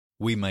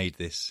We made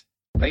this.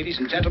 Ladies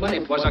and gentlemen,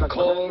 it was a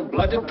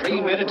cold-blooded,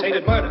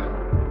 premeditated murder.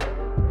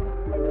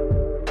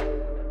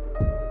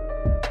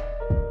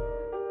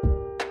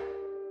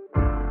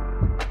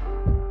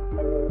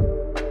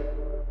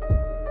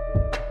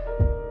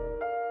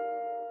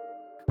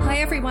 Hi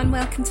everyone,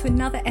 welcome to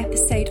another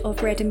episode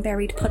of Read and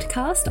Buried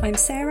podcast. I'm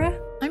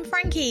Sarah. I'm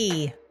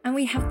Frankie. And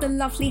we have the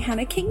lovely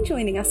Hannah King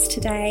joining us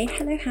today.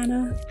 Hello,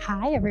 Hannah.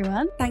 Hi,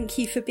 everyone. Thank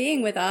you for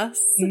being with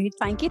us. Good.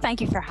 Thank you.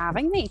 Thank you for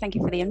having me. Thank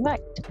you for the invite.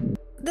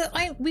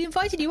 We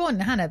invited you on,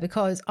 Hannah,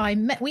 because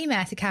we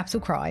met at Capital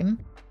Crime,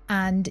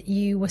 and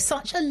you were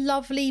such a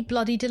lovely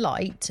bloody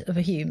delight of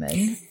a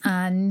human.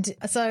 And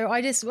so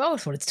I just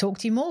wanted to talk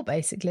to you more,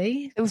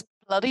 basically. Those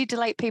bloody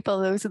delight people,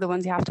 those are the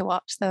ones you have to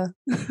watch, though.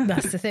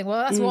 That's the thing. Well,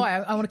 that's why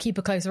I want to keep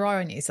a closer eye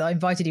on you. So I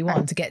invited you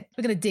on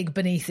we're going to dig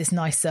beneath this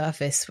nice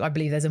surface. I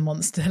believe there's a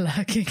monster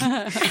lurking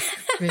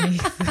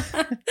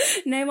beneath.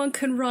 No one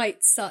can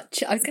write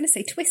such, I was going to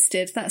say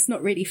twisted, that's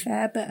not really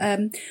fair, but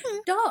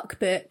dark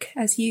book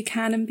as you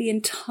can and be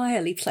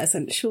entirely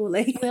pleasant,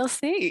 surely. We'll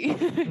see.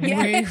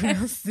 We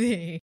will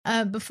see.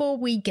 Before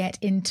we get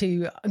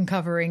into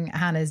uncovering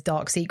Hannah's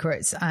dark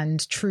secrets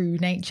and true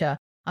nature,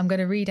 I'm going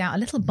to read out a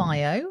little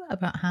bio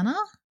about Hannah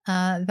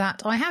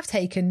that I have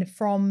taken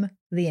from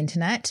the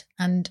internet,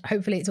 and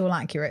hopefully it's all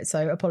accurate,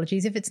 so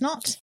apologies if it's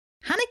not.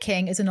 Hannah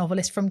King is a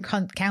novelist from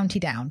County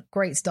Down.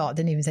 Great start,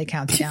 didn't even say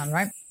County Down,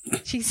 right?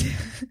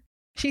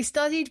 She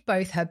studied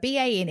both her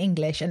BA in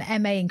English and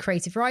MA in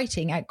creative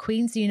writing at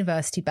Queen's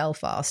University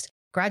Belfast,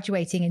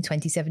 graduating in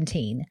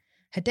 2017.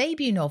 Her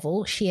debut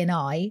novel, She and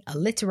I, a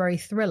literary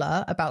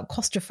thriller about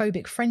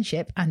claustrophobic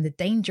friendship and the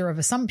danger of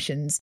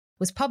assumptions,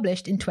 was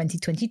published in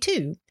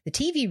 2022. The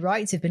TV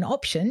rights have been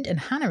optioned, and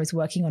Hannah is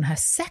working on her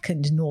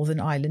second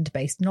Northern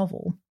Ireland-based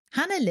novel.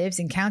 Hannah lives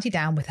in County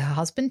Down with her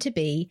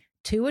husband-to-be,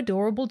 2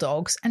 adorable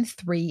dogs, and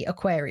 3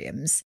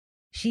 aquariums.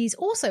 She's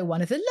also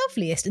one of the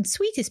loveliest and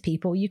sweetest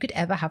people you could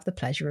ever have the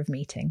pleasure of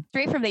meeting.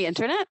 Straight from the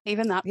internet,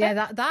 even that bit.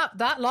 Yeah,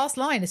 that last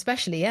line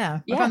especially, yeah.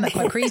 I found that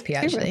quite creepy,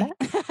 actually.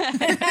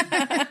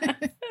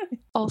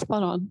 All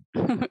spot on.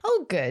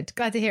 Oh, good.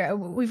 Glad to hear it.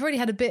 We've already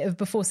had a bit of,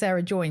 before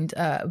Sarah joined,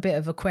 a bit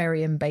of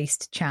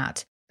aquarium-based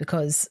chat,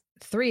 because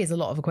 3 is a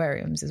lot of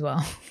aquariums as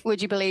well.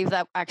 Would you believe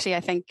that, actually,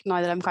 I think,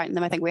 now that I'm counting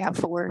them, I think we have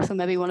 4, so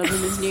maybe one of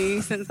them is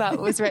new since that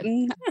was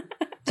written.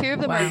 2 of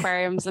them are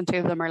aquariums and 2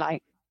 of them are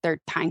like, they're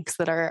tanks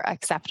that are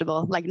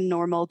acceptable, like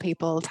normal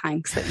people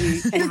tanks that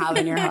you can have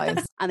in your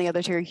house. And the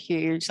other 2 are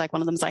huge. Like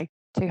one of them's like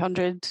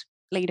 200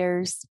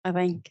 litres, I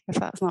think, if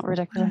that's not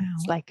ridiculous.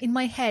 Wow. Like, in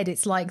my head,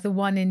 it's like the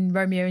one in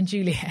Romeo and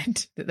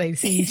Juliet that they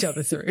see each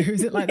other through.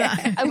 Is it like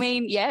that? I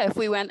mean, yeah, if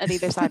we went at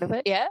either side of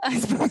it, yeah, I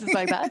suppose it's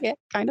like that. Yeah,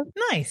 kind of.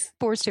 Nice.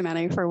 4's too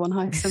many for one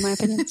house, in my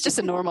opinion. It's just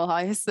a normal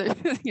house, so,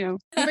 you know.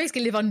 You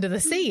basically live under the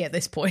sea at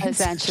this point.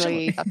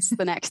 Essentially, that's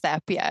the next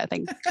step, yeah, I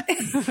think.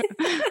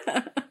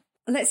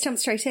 Let's jump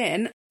straight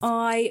in.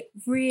 I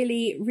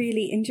really,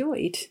 really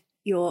enjoyed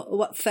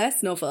your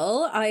first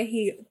novel. I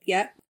hear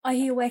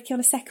you're working on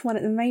a second one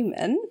at the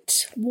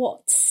moment.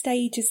 What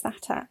stage is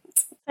that at?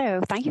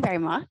 So thank you very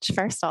much.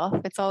 First off,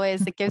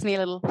 it gives me a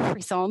little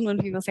frisson when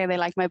people say they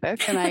like my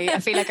book, and I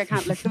feel like I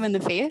can't look them in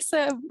the face.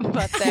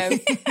 But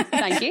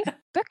thank you.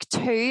 Book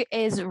 2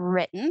 is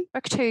written.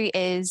 Book 2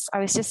 is, I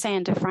was just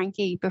saying to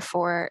Frankie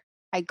before,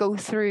 I go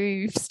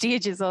through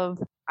stages of,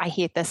 I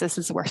hate this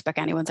is the worst book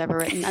anyone's ever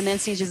written. And then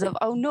stages of,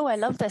 oh no, I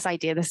love this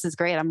idea. This is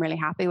great. I'm really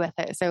happy with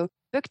it. So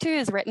book 2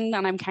 is written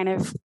and I'm kind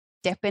of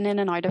dipping in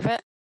and out of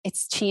it.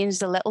 It's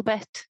changed a little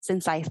bit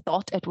since I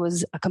thought it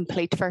was a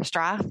complete first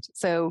draft.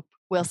 So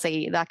we'll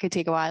see. That could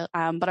take a while.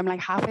 But I'm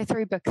like halfway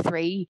through book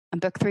 3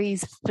 and book 3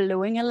 is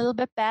flowing a little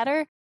bit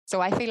better. So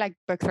I feel like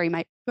book 3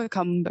 might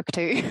become book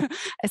 2,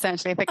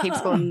 essentially, if it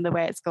keeps going the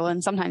way it's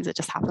going. Sometimes it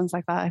just happens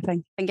like that, I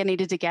think. I think I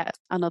needed to get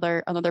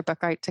another book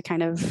out to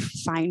kind of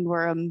find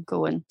where I'm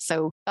going.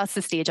 So that's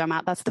the stage I'm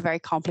at. That's the very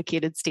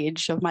complicated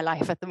stage of my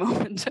life at the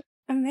moment.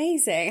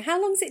 Amazing.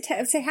 How long did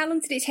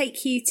it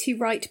take you to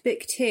write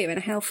book 2,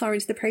 and how far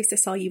into the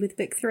process are you with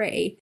book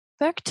 3?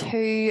 Book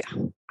 2,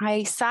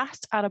 I sat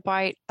at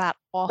about that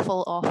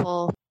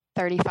awful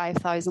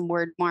 35,000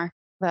 word mark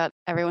that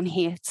everyone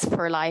hates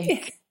for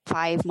like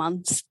 5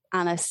 months,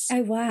 and I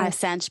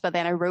sent, but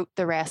then I wrote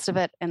the rest of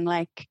it in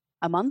like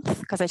a month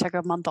because I took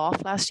a month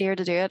off last year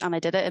to do it, and I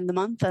did it in the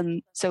month,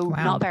 and so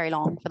not very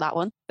long for that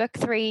one. Book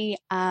 3,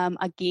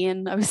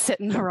 again, I was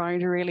sitting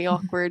around a really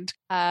awkward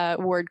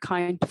word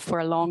count for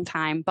a long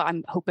time, but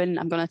I'm hoping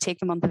I'm going to take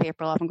the month of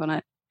April off. I'm going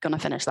to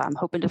finish that. I'm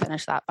hoping to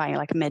finish that by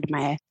like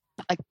mid-May.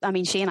 Like, I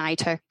mean, She and I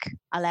took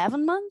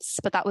 11 months,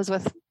 but that was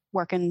with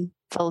working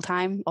full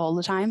time all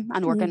the time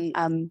and working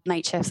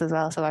night shifts as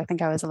well. So I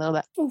think I was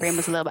brain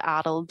was a little bit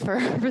addled for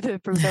the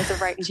process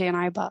of writing She and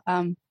I. But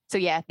so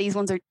yeah, these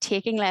ones are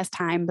taking less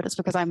time, but it's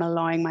because I'm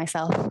allowing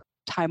myself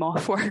time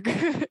off work.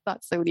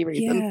 That's the only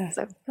reason. Yeah.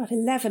 So God,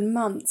 11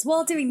 months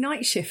while doing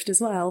night shift as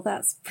well.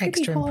 That's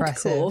pretty Extra hardcore.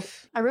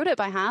 impressive. I wrote it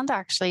by hand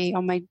actually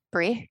on my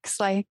breaks.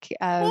 Like,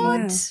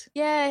 What?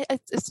 yeah,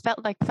 it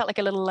felt like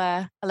a little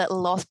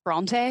lost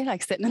Bronte,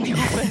 like sitting in the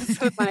office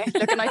with my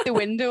looking out the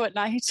window at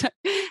night,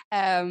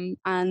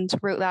 and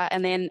wrote that.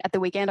 And then at the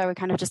weekend, I would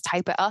kind of just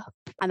type it up,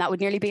 and that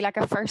would nearly be like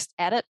a first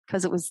edit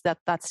because it was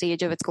that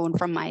stage of it's going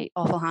from my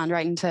awful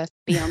handwriting to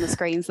being on the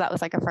screen. So that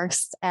was like a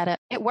first edit.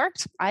 It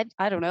worked. I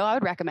don't know. I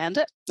would recommend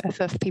it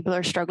if people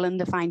are struggling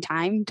to find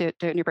time. Do it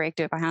in your break.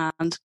 Do it by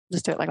hand.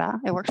 Just do it like that.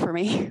 It worked for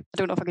me. I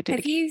don't know if I could do it.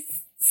 Have you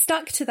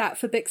stuck to that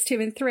for books 2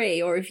 and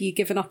 3, or have you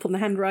given up on the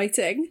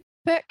handwriting?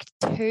 Book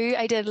 2,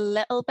 I did a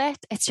little bit.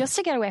 It's just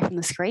to get away from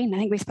the screen. I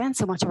think we spend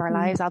so much of our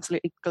lives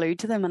absolutely glued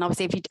to them. And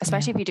obviously,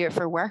 especially if you do it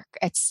for work,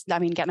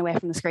 getting away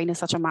from the screen is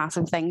such a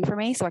massive thing for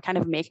me. So I kind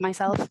of make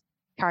myself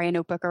carry a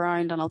notebook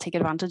around, and I'll take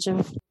advantage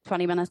of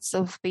 20 minutes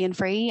of being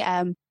free.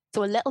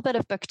 So a little bit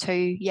of book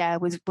 2,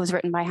 was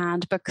written by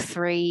hand. Book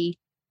 3,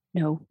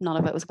 no, none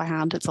of it was by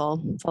hand. It's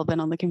all been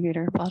on the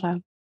computer. But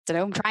I don't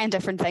know, I'm trying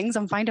different things.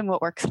 I'm finding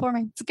what works for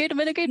me. I'm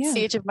in a good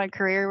stage of my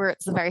career where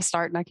it's the very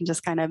start and I can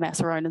just kind of mess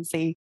around and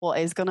see what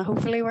is going to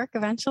hopefully work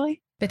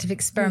eventually. Bit of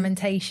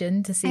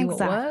experimentation to see what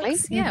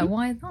works. Mm-hmm. Yeah,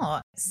 why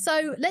not?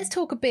 So let's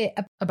talk a bit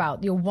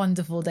about your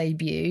wonderful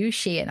debut,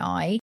 She and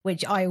I,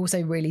 which I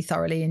also really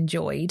thoroughly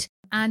enjoyed.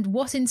 And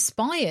what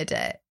inspired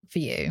it for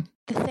you?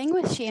 The thing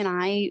with She and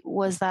I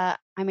was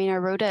that, I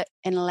wrote it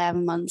in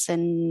 11 months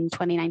in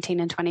 2019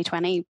 and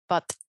 2020,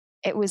 but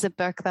it was a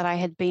book that I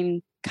had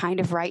been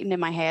kind of writing in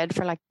my head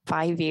for like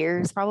 5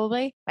 years,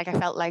 probably. Like I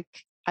felt like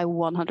I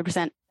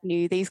 100%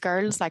 knew these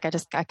girls. Like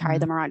I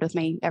carried them around with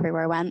me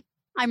everywhere I went.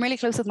 I'm really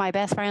close with my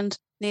best friend.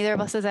 Neither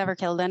of us has ever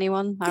killed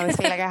anyone. I always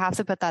feel like I have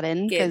to put that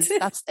in because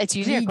it's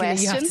usually legally, a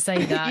question. You have to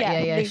say that.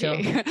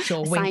 yeah,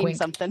 sure. Wink, wink.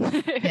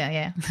 Something.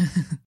 yeah.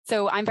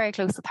 So I'm very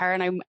close with her,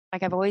 and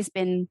I've always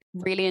been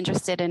really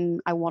interested in.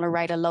 I want to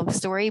write a love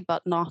story,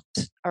 but not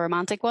a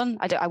romantic one.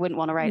 I wouldn't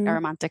want to write a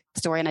romantic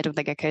story, and I don't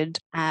think I could.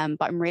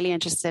 But I'm really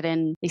interested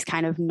in these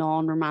kind of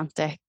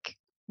non-romantic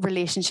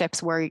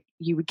relationships where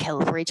you would kill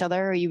for each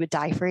other or you would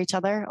die for each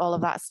other, all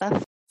of that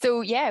stuff.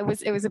 So yeah, it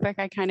was a book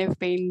I kind of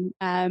been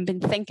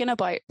thinking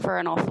about for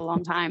an awful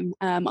long time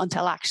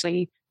until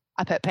actually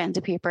I put pen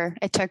to paper.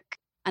 It took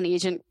an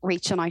agent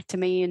reaching out to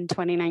me in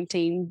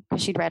 2019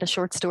 because she'd read a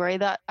short story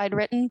that I'd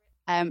written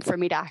for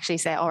me to actually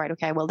say, all right,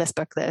 okay, well, this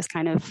book that is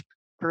kind of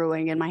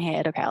brewing in my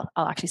head, okay,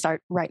 I'll actually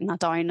start writing that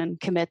down and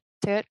commit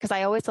to it. Because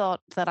I always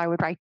thought that I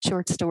would write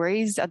short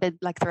stories. I did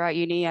throughout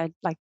uni,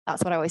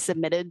 that's what I always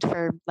submitted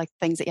for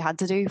things that you had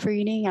to do for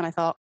uni. And I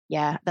thought,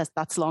 yeah,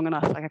 that's long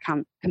enough. I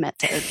can't commit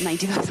to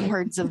 90,000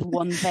 words of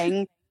one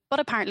thing. But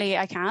apparently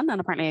I can,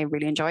 and apparently I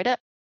really enjoyed it.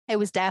 It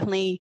was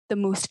definitely the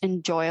most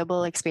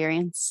enjoyable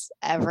experience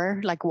ever,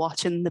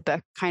 watching the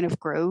book kind of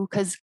grow.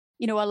 Because,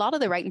 a lot of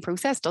the writing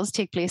process does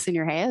take place in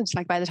your head.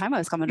 By the time I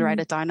was coming to write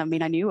it down, I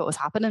knew what was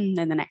happening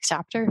in the next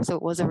chapter. So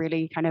it was a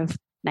really kind of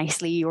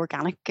nicely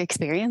organic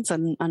experience,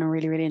 and I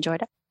really, really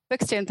enjoyed it.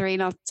 Books 2 and 3,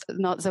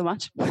 not so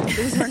much.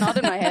 Those were not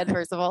in my head,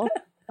 first of all.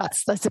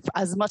 That's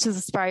as much as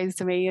a surprise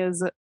to me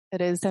as it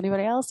is to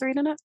anybody else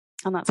reading it.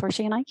 And that's where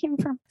She and I came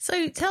from.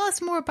 So tell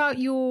us more about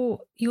your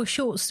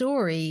short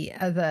story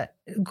that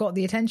got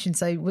the attention.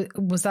 So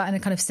was that in a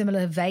kind of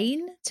similar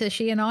vein to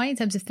She and I in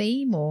terms of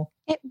theme, or?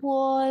 It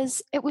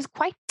was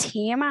quite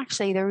tame,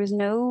 actually. There were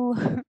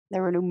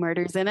no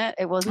murders in it.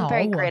 It wasn't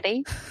very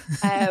gritty.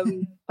 But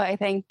I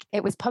think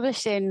it was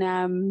published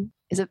in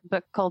is a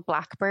book called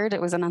Blackbird.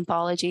 It was an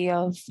anthology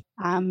of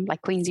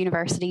Queen's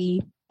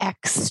University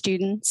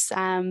ex-students.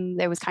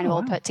 They was kind of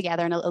all put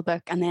together in a little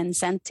book and then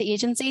sent to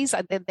agencies.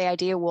 The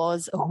idea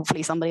was,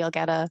 hopefully somebody will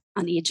get an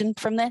agent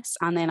from this.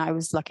 And then I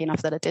was lucky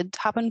enough that it did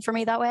happen for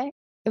me that way.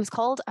 It was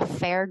called A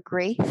Fair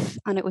Grief,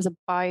 and it was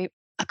about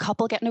a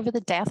couple getting over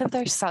the death of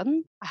their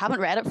son. I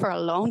haven't read it for a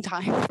long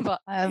time, but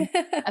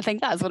I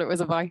think that's what it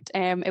was about.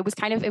 It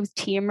was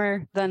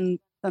tamer than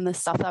the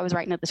stuff that I was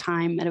writing at the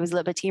time, and it was a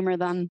little bit tamer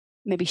than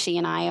maybe She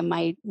and I and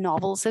my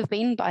novels have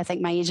been. But I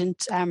think my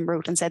agent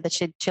wrote and said that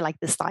she liked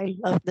the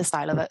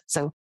style of it.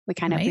 So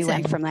we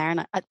went from there,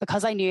 and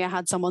because I knew I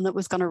had someone that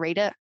was going to read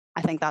it,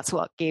 I think that's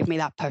what gave me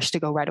that push to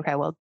go, right, okay,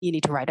 well, you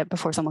need to write it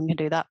before someone can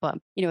do that. But,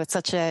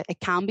 it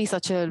can be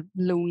such a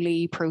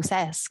lonely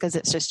process because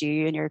it's just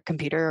you and your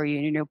computer or you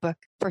and your notebook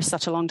for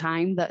such a long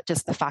time that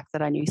just the fact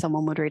that I knew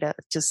someone would read it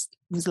just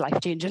was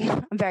life-changing.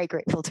 I'm very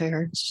grateful to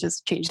her. She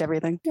just changed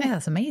everything. Yeah,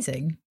 that's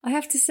amazing. I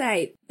have to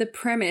say, the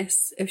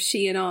premise of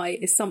She and I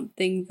is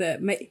something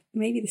that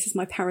maybe this is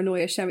my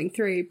paranoia showing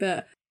through,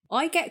 but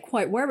I get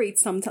quite worried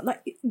sometimes.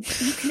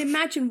 You can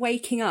imagine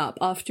waking up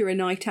after a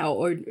night out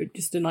or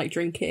just a night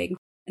drinking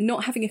and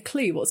not having a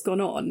clue what's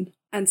gone on,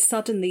 and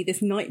suddenly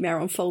this nightmare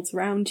unfolds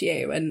around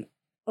you, and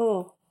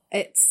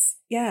it's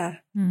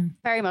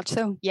very much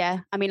so.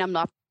 Yeah, I'm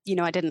not.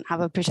 I didn't have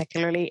a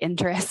particularly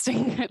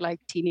interesting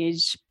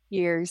teenage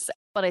years,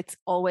 but it's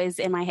always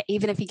in my head.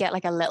 Even if you get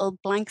a little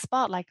blank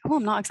spot,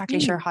 I'm not exactly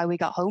sure how we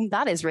got home.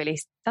 That is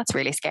really that's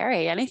really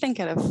scary. Anything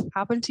could have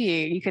happened to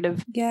you. You could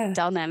have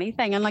done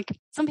anything. And like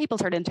some people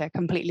turn into a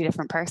completely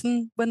different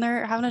person when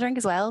they're having a drink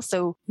as well.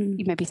 So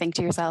you maybe think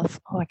to yourself,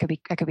 oh, I could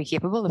be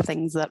capable of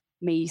things that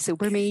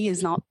sober me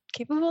is not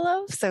capable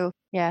of. So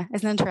yeah,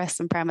 it's an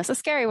interesting premise. A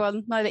scary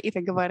one now that you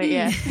think about it.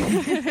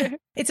 Yeah.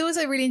 It's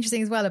also really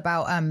interesting as well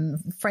about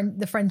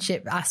the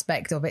friendship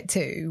aspect of it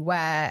too,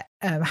 where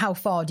how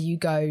far do you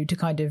go to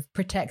kind of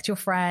protect your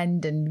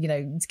friend and, you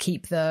know,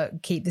 keep the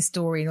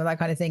story and all that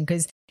kind of thing?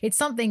 Because it's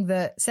something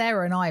that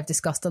Sarah and I have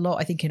discussed a lot,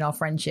 I think, in our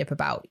friendship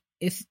about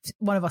if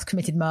one of us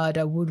committed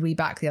murder, would we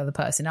back the other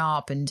person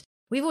up? And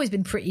we've always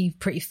been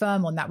pretty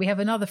firm on that. We have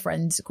another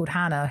friend called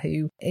Hannah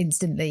who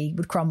instantly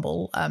would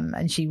crumble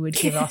and she would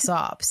give us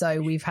up. So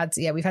we've had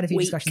a few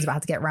discussions about how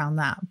to get around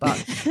that.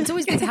 But it's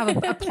always good to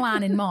have a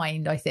plan in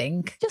mind, I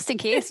think. Just in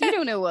case. You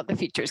don't know what the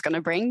future is going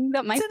to bring.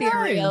 That might be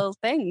a real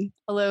thing.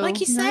 Although, like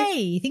you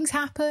say, things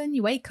happen,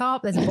 you wake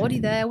up, there's a body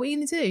there. What are you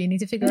going to do? You need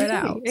to figure it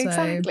out.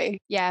 Exactly. So.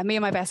 Yeah, me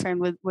and my best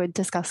friend would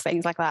discuss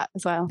things like that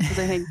as well. Because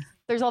I think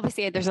there's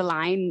a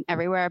line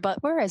everywhere,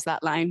 but where is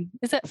that line?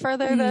 Is it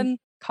further than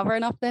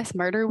covering up this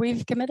murder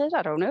we've committed?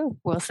 I don't know.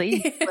 We'll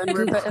see. When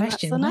we're Good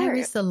question. Where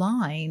is the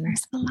line?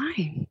 Where's the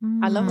line?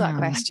 I love that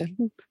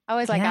question. I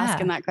always like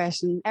asking that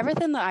question.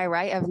 Everything that I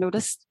write, I've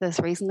noticed this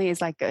recently,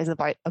 is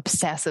about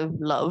obsessive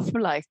love,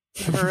 like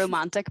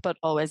romantic, but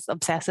always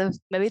obsessive.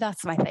 Maybe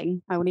that's my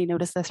thing. I only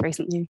noticed this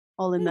recently,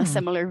 all in a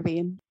similar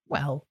vein.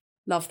 Well,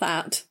 love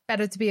that.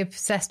 Better to be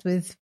obsessed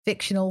with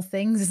fictional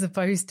things as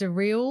opposed to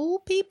real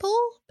people,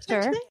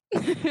 potentially.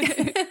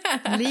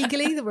 Sure.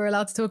 Legally, that we're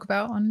allowed to talk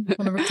about on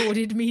a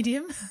recorded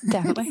medium.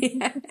 Definitely.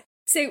 Yeah.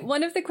 So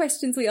one of the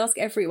questions we ask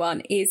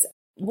everyone is,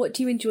 what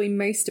do you enjoy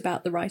most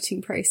about the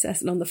writing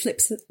process? And on the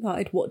flip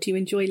side, what do you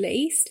enjoy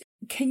least?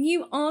 Can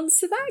you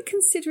answer that,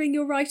 considering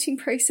your writing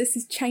process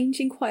is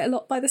changing quite a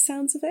lot by the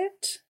sounds of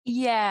it?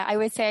 Yeah, I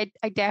would say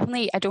I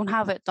don't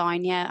have it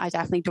down yet. I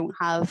definitely don't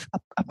have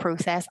a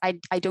process.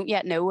 I don't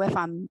yet know if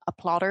I'm a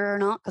plotter or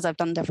not, because I've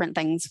done different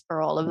things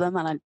for all of them,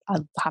 and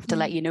I'll have to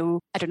let you know,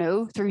 I don't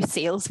know, through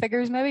sales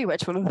figures maybe,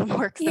 which one of them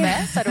works the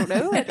best. I don't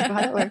know. I don't know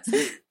how that works.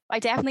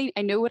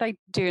 I know what I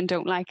do and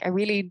don't like. I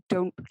really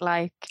don't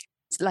like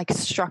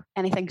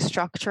anything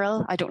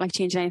structural. I don't like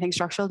changing anything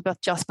structural, but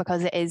just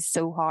because it is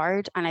so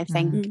hard. And I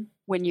think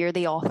when you're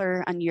the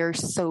author and you're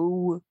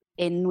so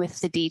in with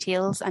the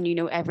details and you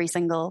know every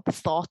single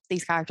thought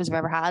these characters have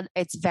ever had,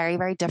 it's very,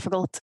 very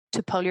difficult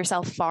to pull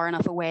yourself far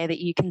enough away that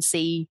you can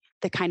see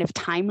the kind of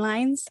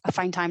timelines. I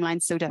find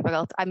timelines so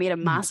difficult. I made a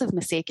massive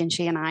mistake in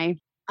She and I,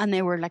 and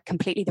they were like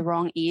completely the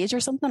wrong age or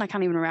something. I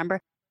can't even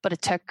remember. But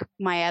it took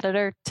my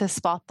editor to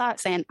spot that,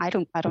 saying, I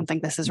don't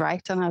think this is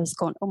right. And I was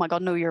going, oh my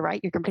God, no, you're right.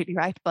 You're completely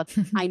right. But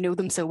I know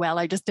them so well.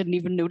 I just didn't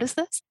even notice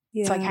this.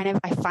 Yeah. So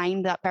I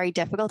find that very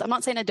difficult. I'm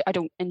not saying I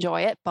don't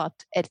enjoy it, but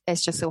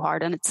it's just so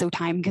hard, and it's so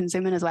time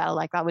consuming as well.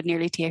 Like that would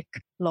nearly take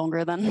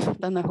longer than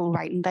the whole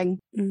writing thing.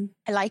 What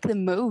I like the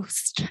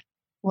most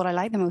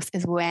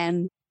is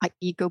when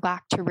you go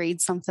back to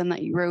read something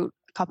that you wrote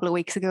a couple of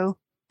weeks ago,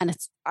 and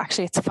it's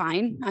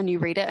fine. And you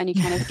read it and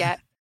you kind of get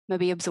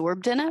maybe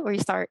absorbed in it, where you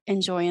start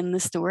enjoying the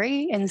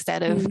story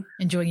instead of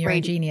enjoying your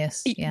own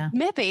genius. Yeah,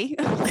 maybe.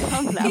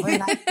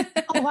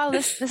 Oh wow,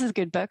 this is a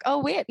good book.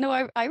 Oh wait, no,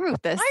 I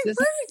wrote this. This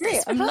is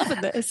great. I'm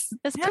loving this.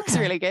 This book's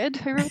really good.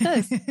 Who wrote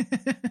this?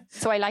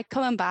 So I like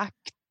coming back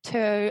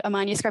to a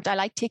manuscript. I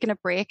like taking a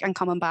break and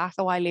coming back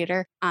a while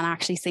later and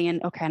actually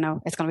saying, okay,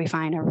 no, it's going to be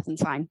fine.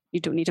 Everything's fine. You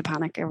don't need to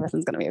panic.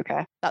 Everything's going to be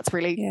okay. That's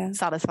really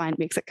satisfying. It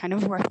makes it kind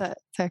of worth it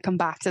to come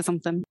back to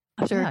something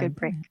after a good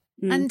break.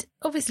 And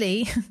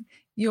obviously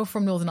you're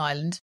from Northern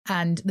Ireland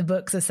and the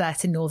books are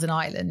set in Northern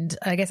Ireland.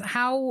 I guess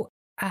how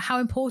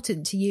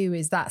important to you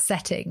is that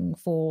setting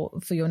for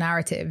your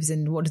narratives,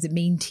 and what does it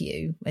mean to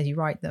you as you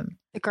write them?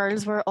 The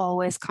girls were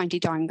always County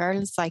Down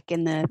girls, like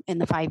in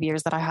the 5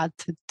 years that I had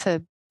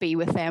to be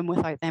with them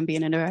without them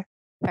being into it,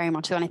 very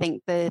much so. And I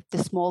think the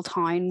small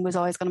town was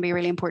always going to be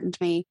really important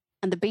to me.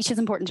 And the beach is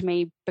important to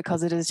me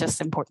because it is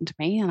just important to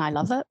me and I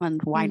love it.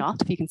 And why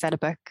not? If you can set a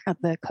book at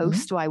the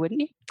coast, why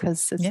wouldn't you?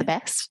 Because it's the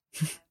best.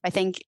 I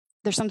think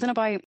there's something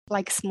about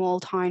like small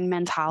town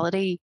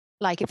mentality.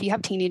 Like if you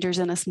have teenagers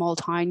in a small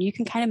town, you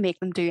can kind of make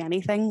them do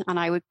anything. And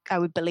I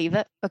would believe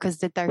it, because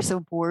they're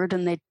so bored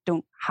and they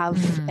don't have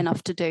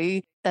enough to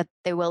do, that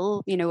they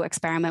will,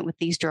 experiment with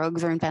these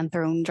drugs or invent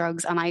their own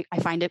drugs. And I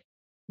find it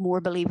more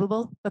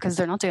believable because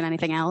they're not doing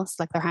anything else.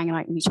 Like they're hanging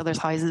out in each other's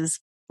houses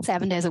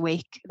 7 days a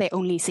week. They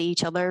only see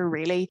each other,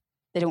 really.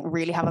 They don't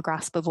really have a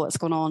grasp of what's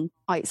going on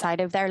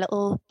outside of their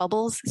little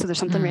bubbles. So there's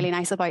something really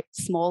nice about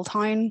small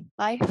town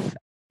life.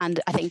 And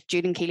I think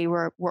Jude and Keely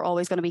were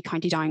always going to be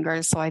County Down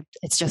girls. So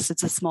it's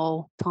a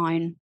small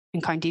town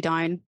in County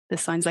Down.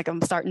 This sounds like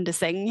I'm starting to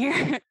sing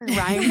here,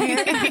 rhyme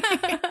here.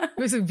 It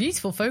was a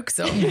beautiful folk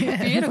song.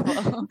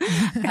 Beautiful.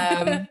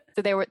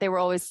 So they were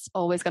always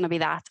going to be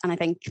that. And I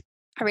think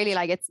I really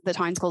like it. The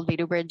town's called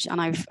Vito Bridge, and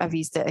I've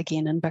used it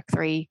again in book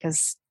 3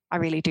 because I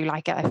really do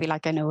like it. I feel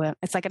like I know it.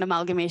 It's like an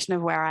amalgamation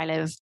of where I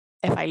live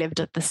if I lived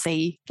at the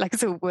sea. Like,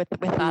 so with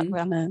that,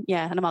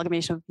 an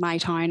amalgamation of my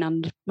town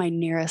and my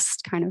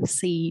nearest kind of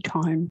sea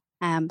town.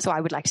 So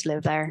I would like to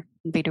live there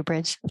in Vito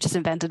Bridge. I've just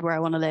invented where I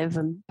want to live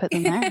and put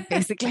them there,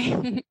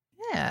 basically.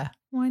 Yeah,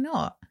 why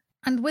not?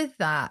 And with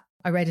that,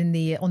 I read on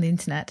the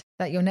internet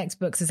that your next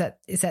book is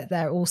set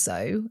there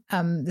also.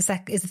 Is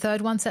the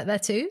third one set there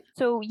too?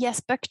 So yes,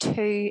 book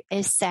 2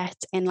 is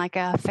set in like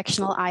a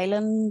fictional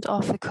island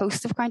off the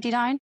coast of County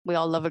Down. We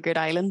all love a good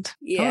island.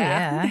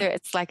 Yeah.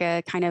 It's like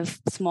a kind of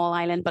small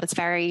island, but it's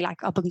very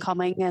like up and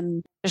coming,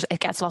 and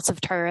it gets lots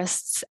of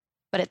tourists.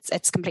 But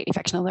it's completely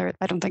fictional.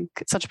 I don't think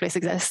such a place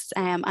exists.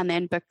 And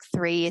then book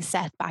 3 is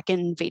set back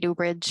in Vito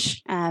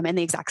Bridge, in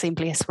the exact same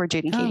place where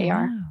Jude and Keely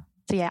are.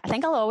 So yeah, I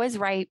think I'll always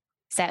write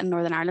set in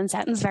Northern Ireland.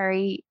 Setting's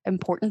very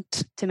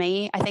important to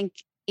me. I think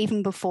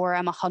even before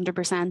I'm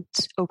 100%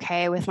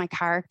 okay with my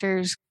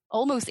characters,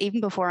 almost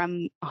even before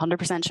I'm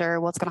 100% sure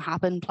what's going to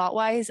happen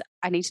plot-wise,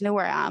 I need to know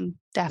where I am,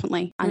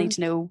 definitely. I need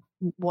to know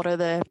what are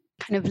the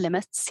kind of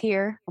limits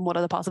here and what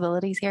are the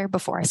possibilities here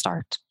before I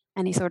start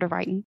any sort of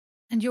writing.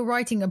 And you're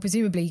writing,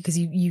 presumably, because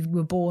you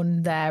were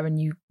born there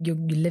and you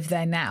live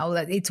there now,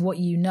 that it's what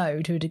you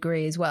know to a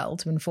degree as well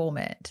to inform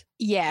it.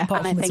 Yeah.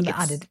 Apart and from I think some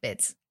added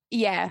bits.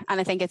 Yeah, and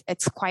I think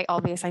it's quite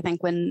obvious, I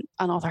think, when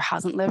an author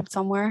hasn't lived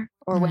somewhere,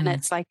 or when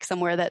it's like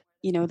somewhere that,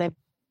 you know, they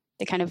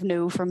kind of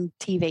know from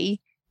TV,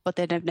 but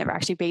they've never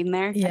actually been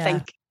there. Yeah.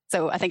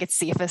 I think it's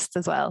safest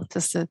as well,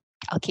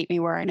 I'll keep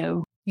me where I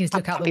know. You just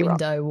look out the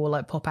window or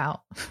like pop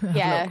out.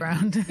 Yeah. Look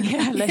around.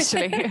 Yeah,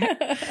 literally.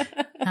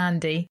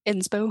 Handy.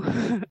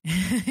 Inspo.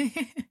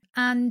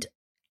 And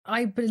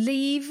I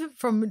believe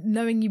from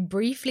knowing you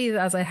briefly,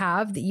 as I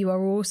have, that you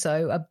are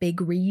also a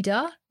big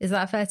reader. Is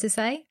that fair to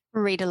say?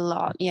 Read a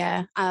lot,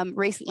 yeah.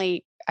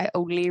 Recently, I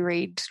only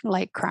read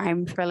like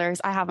crime thrillers.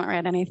 I haven't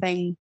read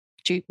anything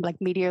like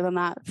meatier than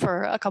that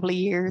for a couple of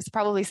years,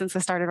 probably since I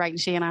started writing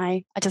She and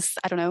I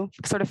don't know,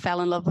 sort of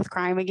fell in love with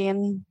crime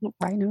again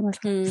right now.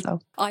 So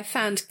I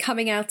found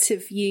coming out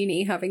of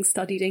uni, having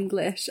studied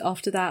English,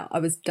 after that I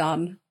was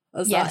done. I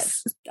was like,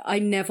 I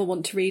never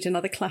want to read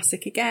another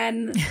classic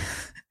again.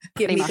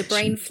 Give me the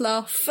brain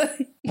fluff.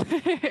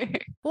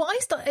 Well,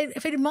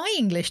 in my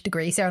English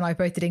degree, Sarah and I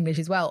both did English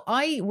as well.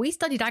 We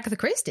studied Agatha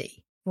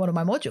Christie for one of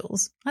my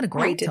modules. I had a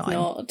great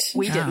time.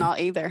 We did not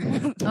either.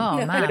 Oh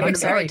man, I'm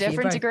sorry.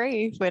 Different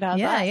degree.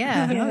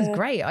 Yeah. That was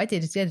great. I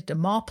did a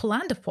Marple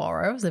and a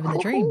Poirot. I was living the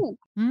dream.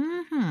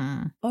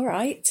 Mm-hmm. All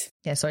right.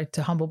 Yeah, sorry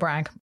to humble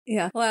brag.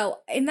 Yeah.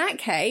 Well, in that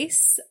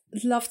case,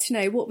 I'd love to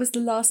know, what was the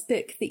last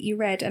book that you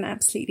read and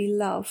absolutely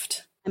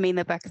loved? I mean,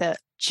 the book that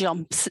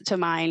jumps to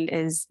mind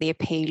is The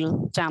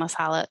Appeal, Janice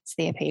Hallett's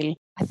The Appeal.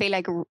 I feel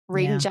like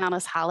reading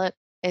Janice Hallett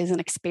is an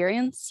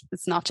experience.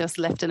 It's not just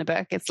lifting a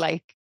book. It's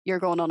like you're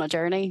going on a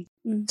journey.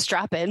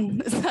 Strap in.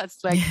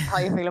 That's like how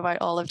you feel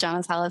about all of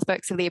Janice Hallett's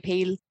books. So The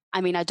Appeal,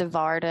 I mean, I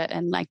devoured it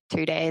in like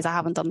 2 days. I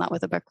haven't done that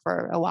with a book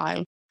for a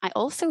while. I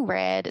also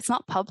read, it's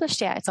not published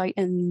yet, it's out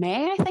in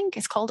May, I think.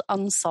 It's called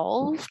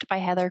Unsolved by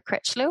Heather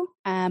Critchlow.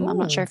 I'm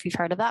not sure if you've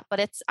heard of that, but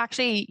it's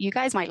actually, you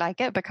guys might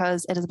like it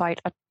because it is about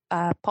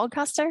a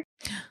podcaster.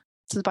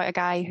 It's about a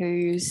guy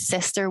whose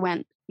sister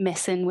went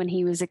missing when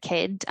he was a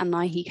kid, and now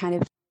he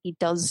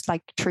does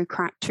like true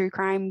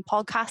crime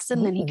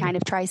podcasting, and he kind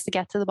of tries to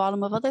get to the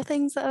bottom of other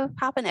things that have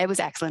happened. It was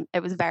excellent.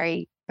 It was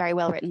very, very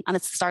well written, and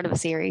it's the start of a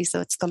series,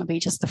 so it's going to be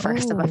just the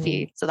first of a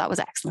few. So that was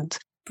excellent.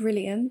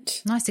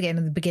 Brilliant. Nice to get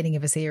in the beginning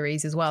of a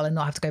series as well and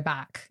not have to go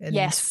back and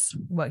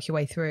work your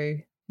way through.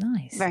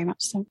 Nice. Very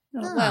much so.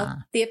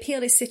 Well, The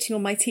Appeal is sitting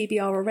on my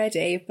TBR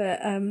already, but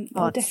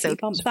I'll definitely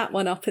bump that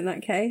one up in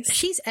that case.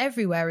 She's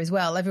everywhere as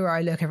well. Everywhere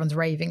I look, everyone's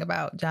raving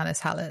about Janice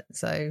Hallett.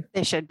 So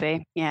they should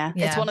be. Yeah.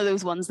 It's one of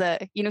those ones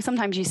that, you know,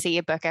 sometimes you see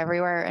a book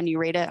everywhere and you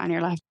read it and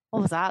you're like,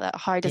 what was that?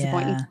 How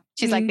disappointing. Yeah.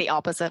 She's like the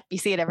opposite. You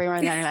see it everywhere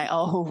and then you're like,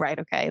 oh, right,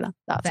 okay.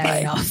 That's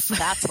fair enough.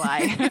 That's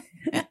why.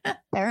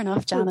 Fair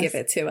enough, Janice. We'll give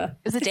it to her.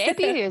 It was a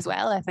debut as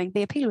well, I think.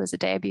 The Appeal was a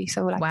debut.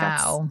 So like,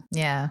 wow.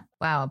 Yeah.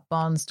 Wow.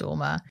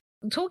 Barnstormer.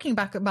 Talking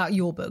back about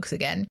your books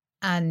again,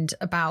 and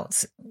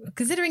about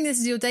considering this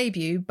is your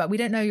debut, but we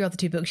don't know your other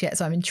 2 books yet,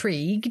 so I'm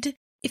intrigued.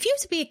 If you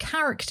were to be a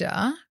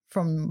character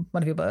from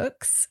one of your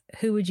books,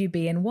 who would you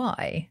be and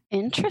why?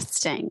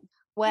 Interesting.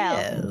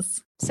 Well,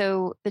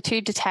 so the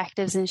 2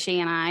 detectives in She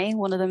and I,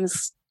 one of them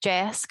is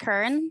Jess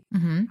Curran.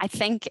 Mm-hmm. I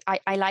think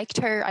I liked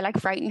her. I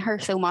like writing her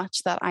so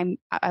much that I'm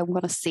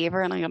going to save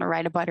her and I'm going to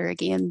write about her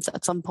again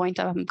at some point.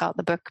 I haven't got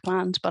the book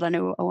planned, but I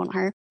know I want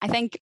her. I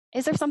think,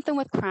 is there something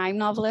with crime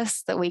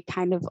novelists that we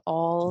kind of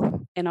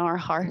all in our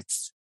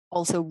hearts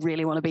also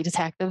really want to be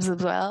detectives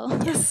as well?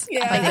 Yes.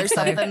 Yeah. I think there's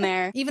something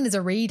there. Even as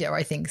a reader,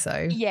 I think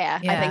so. Yeah,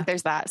 I think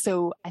there's that.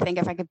 So I think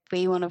if I could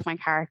be one of my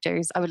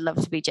characters, I would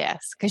love to be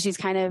Jess, because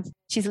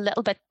she's a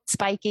little bit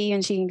spiky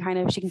and she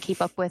can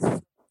keep up with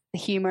the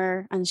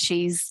humor, and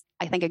she's,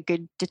 I think, a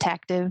good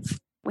detective.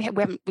 We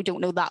don't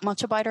know that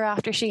much about her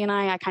after She and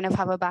I kind of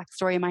have a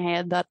backstory in my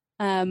head that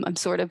I'm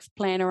sort of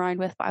playing around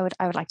with, but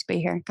I would like to be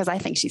here because I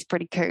think she's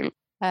pretty cool.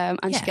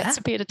 And she gets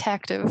to be a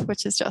detective,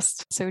 which is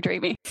just so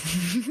dreamy.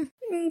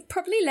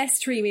 Probably less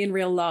dreamy in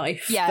real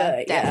life. Yeah,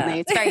 but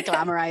definitely. It's very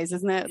glamorized,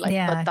 isn't it? Like,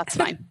 Yeah. but that's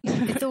fine.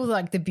 It's all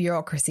like the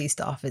bureaucracy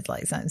stuff is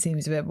like, that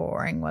seems a bit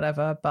boring,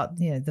 whatever. But,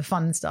 you know, the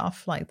fun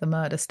stuff, like the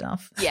murder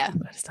stuff. Yeah.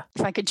 Murder stuff.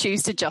 If I could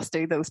choose to just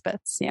do those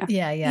bits, yeah.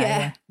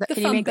 Yeah. The Can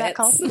you fun make that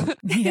call? bits.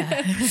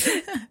 Yeah.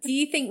 Do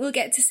you think we'll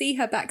get to see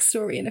her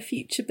backstory in a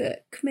future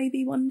book,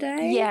 maybe one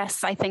day?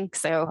 Yes, I think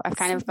so. I've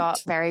kind of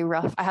got very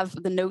rough. I have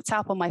the notes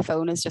app on my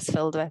phone is just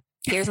filled with,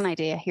 here's an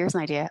idea, here's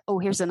an idea. Oh,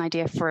 here's an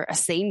idea for a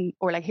scene,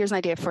 or like, here's an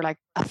idea for like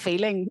a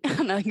feeling.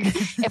 And like,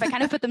 if I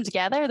kind of put them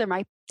together, there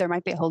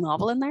might be a whole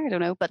novel in there. I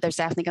don't know, but there's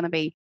definitely going to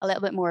be a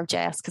little bit more of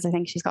Jess because I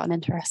think she's got an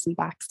interesting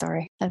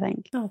backstory, I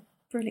think. Oh,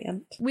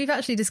 brilliant. We've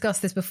actually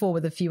discussed this before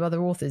with a few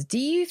other authors. Do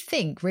you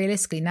think,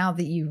 realistically, now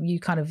that you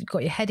kind of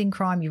got your head in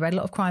crime, you read a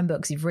lot of crime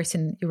books,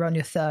 you're on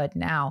your third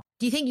now,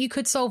 do you think you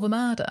could solve a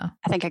murder?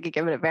 I think I could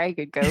give it a very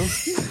good go.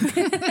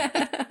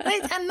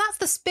 And that's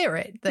the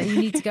spirit that you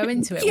need to go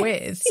into it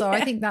with. So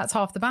I think that's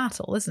half the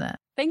battle, isn't it?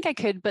 I think I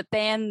could, but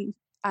then,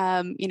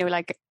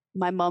 like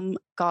my mum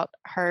got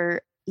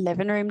her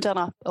living room done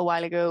up a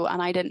while ago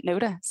and I didn't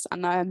notice.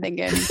 And now I'm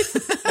thinking,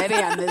 maybe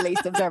I'm the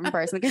least observant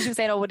person because she was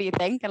saying, oh, what do you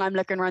think? And I'm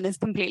looking around this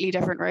completely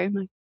different room.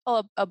 Like,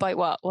 oh, about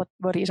what?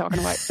 What are you talking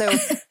about? So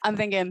I'm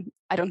thinking,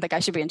 I don't think I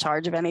should be in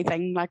charge of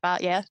anything like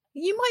that yet.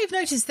 You might have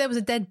noticed there was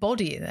a dead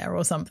body in there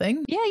or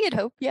something. Yeah, you'd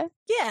hope. Yeah.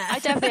 Yeah.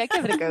 I'd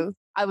give it a go.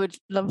 I would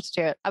love to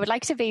do it. I would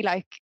like to be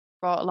like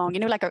brought along,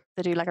 like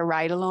they do like a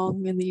ride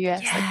along in the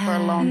US, like for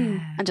a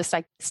long, and just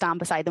like stand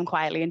beside them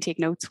quietly and take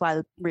notes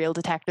while real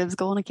detectives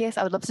go on a case.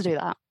 I would love to do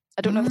that.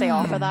 I don't know if they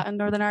offer that in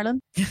Northern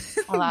Ireland.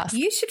 I'll ask.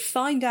 You should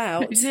find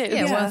out.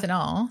 Yeah, worth an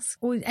ask.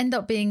 Or end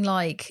up being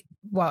like,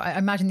 well, I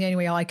imagine the only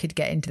way I could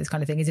get into this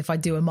kind of thing is if I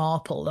do a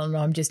Marple and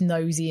I'm just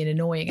nosy and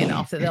annoying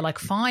enough that they're like,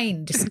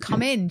 fine, just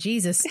come in.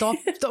 Jesus, stop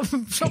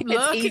lurking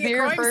it's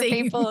easier at crime for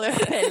scene. people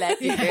if they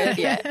let you do it.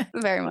 Yeah,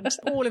 very much.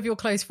 All of your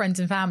close friends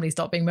and family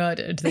stop being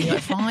murdered. Then you're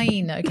like,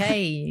 fine,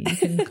 okay, you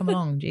can come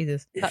along.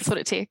 Jesus. That's what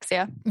it takes,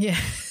 yeah. Yeah.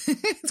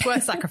 It's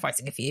worth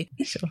sacrificing a few.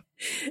 Sure.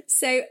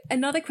 So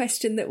another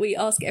question that we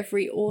ask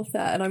every author,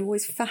 and I'm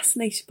always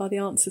fascinated by the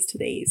answers to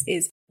these,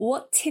 is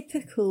what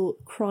typical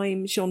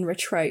crime genre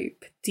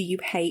trope do you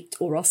hate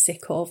or are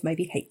sick of?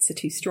 Maybe hate's a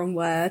too strong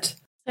word.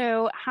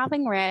 So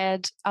having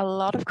read a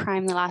lot of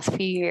crime the last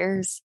few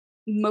years,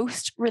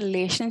 most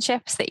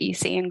relationships that you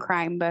see in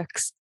crime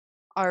books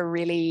are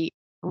really,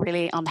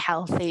 really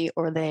unhealthy,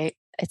 or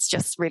it's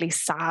just really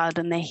sad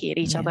and they hate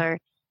each other.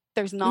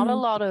 There's not a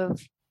lot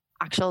of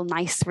actual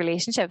nice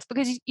relationships,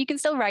 because you can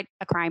still write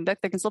a crime book.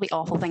 There can still be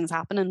awful things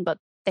happening, but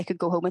they could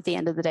go home at the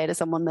end of the day to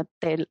someone that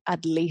they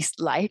at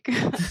least like.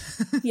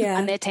 Yeah.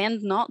 And they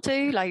tend not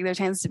to. Like, there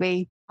tends to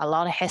be a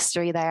lot of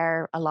history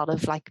there, a lot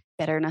of like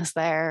bitterness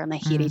there, and they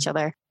hate each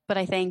other. But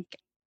I think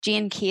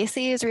Jane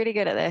Casey is really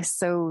good at this.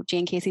 So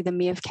Jane Casey, the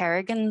Maeve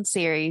Kerrigan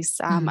series,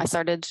 I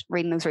started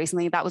reading those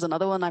recently. That was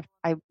another one.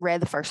 I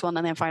read the first one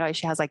and then found out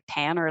she has like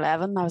 10 or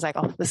 11. I was like,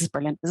 oh, this is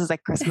brilliant. This is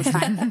like Christmas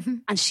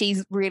time. And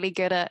she's really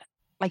good at,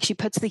 like, she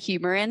puts the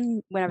humor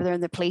in whenever they're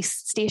in the police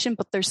station,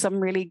 but there's some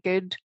really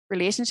good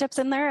relationships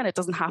in there, and it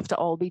doesn't have to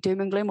all be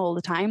doom and gloom all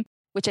the time,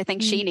 which I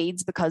think she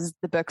needs, because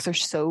the books are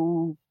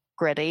so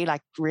gritty,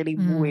 like really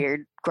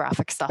weird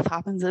graphic stuff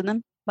happens in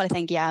them. But I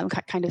think, yeah, I'm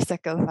kind of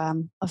sick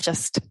of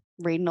just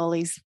reading all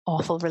these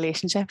awful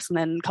relationships and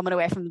then coming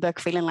away from the book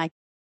feeling like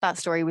that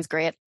story was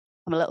great.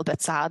 I'm a little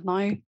bit sad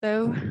now,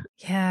 though.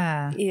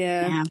 Yeah.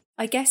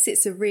 I guess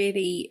it's a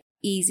really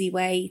easy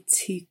way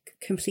to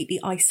completely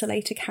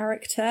isolate a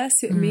character,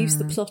 so it moves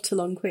the plot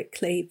along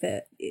quickly,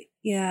 but it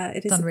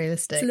is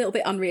unrealistic. It's a little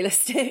bit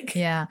unrealistic.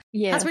 Yeah.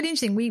 That's really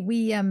interesting.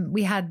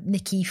 We had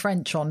Nikki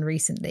French on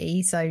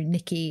recently, so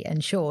Nikki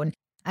and Sean,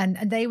 and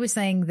they were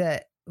saying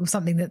that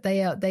something that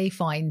they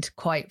find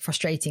quite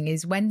frustrating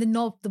is when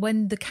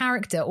the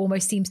character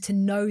almost seems to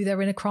know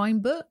they're in a crime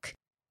book.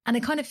 And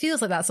it kind of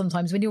feels like that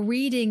sometimes when you're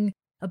reading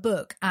a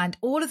book and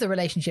all of the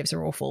relationships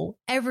are awful,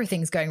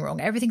 everything's going wrong,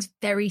 everything's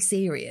very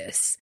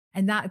serious.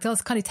 And that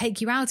does kind of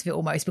take you out of it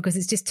almost, because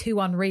it's just too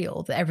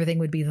unreal that everything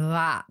would be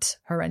that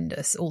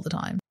horrendous all the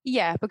time.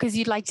 Yeah, because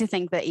you'd like to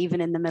think that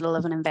even in the middle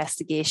of an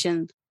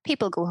investigation,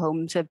 people go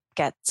home to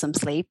get some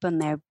sleep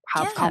and they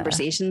have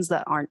conversations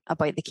that aren't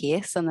about the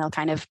case, and they'll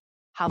kind of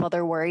have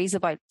other worries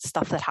about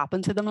stuff that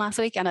happened to them last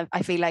week. And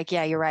I feel like,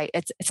 yeah, you're right.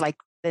 It's like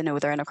they know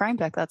they're in a crime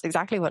book. That's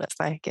exactly what it's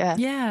like.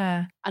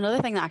 Yeah.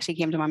 Another thing that actually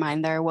came to my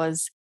mind there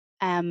was,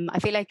 I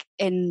feel like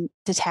in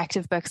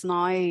detective books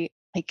now,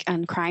 like,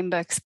 and crime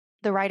books,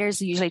 the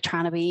writers are usually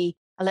trying to be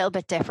a little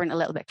bit different, a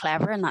little bit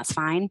clever, and that's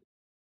fine.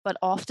 But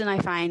often I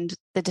find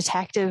the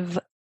detective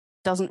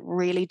doesn't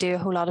really do a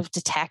whole lot of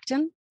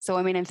detecting. So,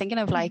 I mean, I'm thinking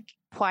of like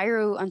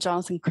Poirot and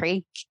Jonathan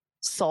Creek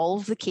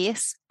solve the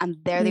case, and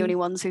they're the only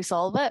ones who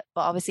solve it.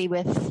 But obviously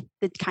with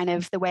the kind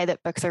of the way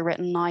that books are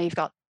written now, you've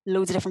got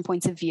loads of different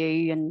points of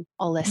view and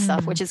all this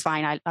stuff, which is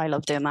fine. I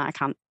love doing that.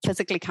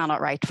 I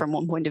cannot write from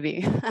one point of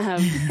view.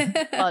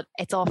 But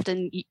it's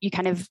often you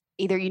kind of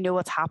either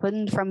what's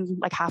happened from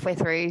like halfway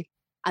through,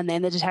 and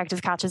then the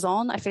detective catches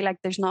on. I feel like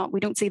we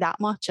don't see that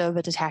much of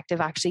a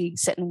detective actually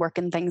sitting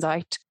working things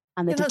out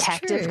and the Yeah, that's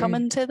detective true.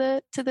 coming to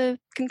the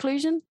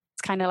conclusion.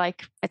 It's kind of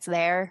like it's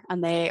there,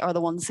 and they are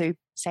the ones who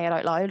say it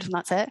out loud, and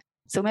that's it.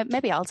 So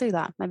maybe I'll do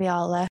that. Maybe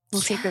I'll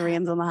we'll take the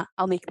reins on that.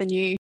 I'll make the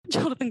new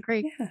Jonathan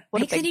Creek. Yeah. What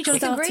a Make the big new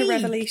twist. Jonathan Start a Creek.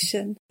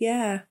 revolution.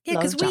 Yeah. Yeah,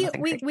 Love because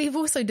Jonathan Creek. we've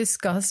also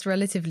discussed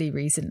relatively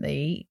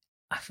recently,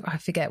 I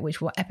forget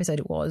what episode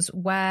it was,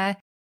 where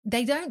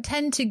they don't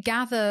tend to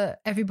gather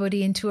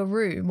everybody into a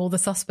room, all the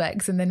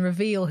suspects, and then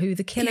reveal who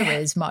the killer Yeah.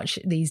 is much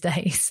these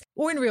days,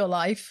 or in real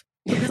life.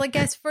 Because I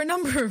guess for a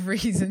number of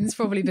reasons,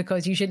 probably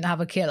because you shouldn't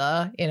have a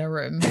killer in a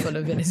room full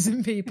of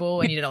innocent people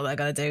and you don't know what they're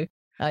going to do.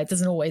 It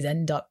doesn't always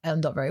end up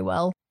very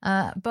well.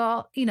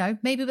 But, you know,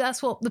 maybe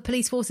that's what the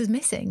police force is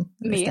missing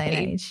in this day and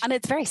Maybe. age. And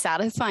it's very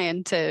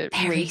satisfying to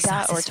Very read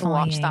that or to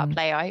watch that satisfying.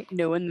 play out,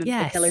 knowing that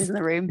Yes. the killer's in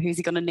the room, who's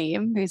he going to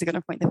name, who's he going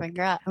to point the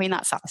finger at. I mean,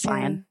 that's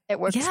satisfying. It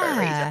works for a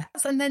reason. Yeah.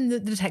 And then the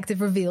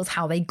detective reveals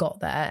how they got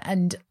there.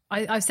 And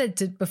I've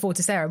said before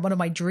to Sarah, one of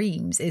my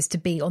dreams is to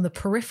be on the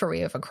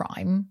periphery of a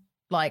crime.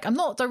 Like, I'm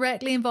not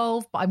directly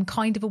involved, but I'm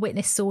kind of a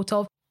witness, sort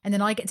of. And then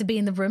I get to be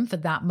in the room for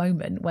that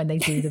moment when they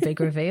do the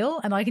big reveal,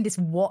 and I can just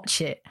watch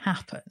it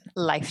happen.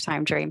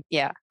 Lifetime dream.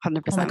 Yeah,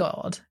 100%. Oh my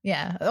God.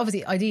 Yeah.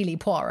 Obviously, ideally,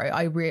 Poirot,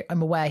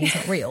 I'm aware he's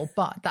not real,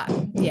 but that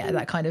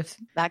kind of.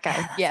 That guy.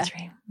 that's Yeah. a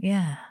dream.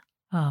 Yeah.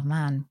 Oh,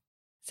 man.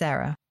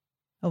 Sarah,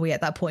 are we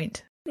at that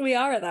point? We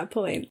are at that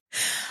point.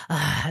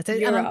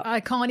 You're up. I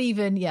can't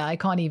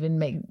even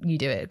make you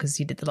do it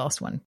because you did the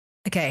last one.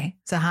 Okay,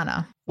 so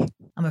Hannah,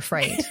 I'm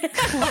afraid.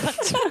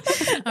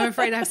 I'm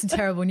afraid I have some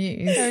terrible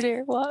news. Oh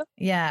dear, what?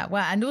 Yeah,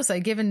 well, and also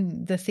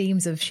given the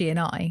themes of She and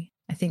I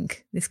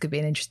think this could be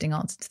an interesting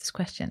answer to this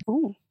question.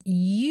 Ooh.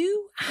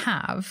 You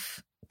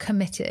have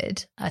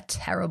committed a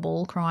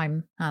terrible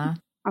crime, Hannah.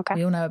 Okay.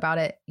 We all know about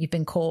it. You've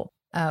been caught.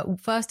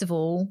 First of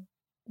all,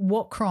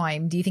 what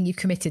crime do you think you've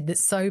committed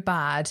that's so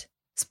bad?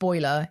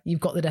 Spoiler, you've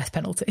got the death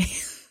penalty.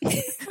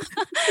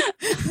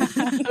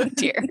 Oh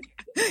dear.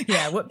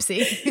 Yeah,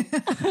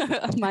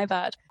 whoopsie. My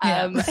bad.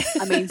 Yeah.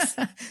 I mean,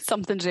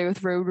 something to do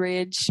with road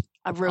rage.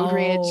 A road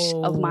rage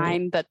of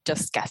mine that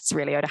just gets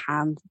really out of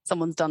hand.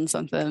 Someone's done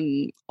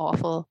something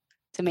awful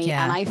to me,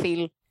 Yeah. and I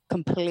feel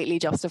completely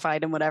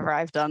justified in whatever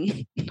I've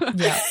done.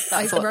 Yeah,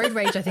 That's what- road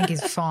rage I think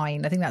is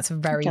fine. I think that's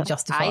very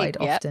justified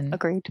yeah, often.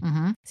 agreed.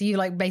 Mhm. So you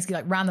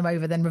basically ran them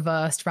over, then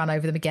reversed, ran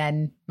over them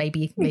again,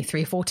 maybe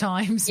 3 or 4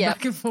 times, Yeah.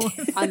 back and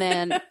forth. And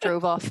then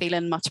drove off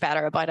feeling much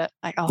better about it.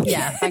 Like, oh Yeah.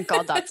 yeah, thank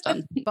God that's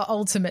done. But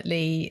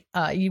ultimately,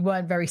 you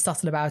weren't very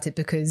subtle about it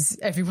because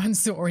everyone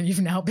saw and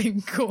you've now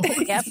been caught.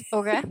 Yep.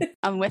 Okay.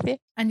 I'm with you.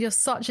 And you're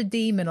such a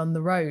demon on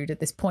the road at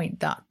this point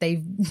that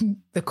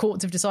the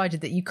courts have decided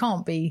that you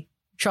can't be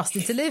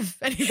trusted to live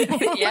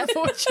anymore, Yep.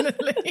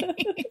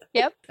 unfortunately.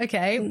 Yep.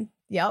 Okay.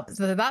 Yep.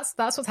 So that's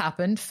what's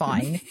happened.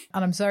 Fine.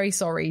 And I'm very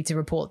sorry to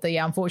report that,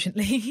 yeah,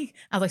 unfortunately,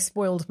 as I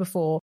spoiled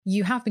before,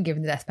 you have been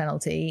given the death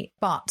penalty,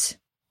 but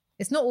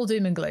it's not all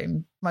doom and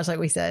gloom, much like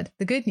we said.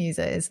 The good news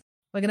is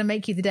we're going to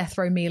make you the death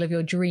row meal of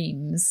your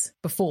dreams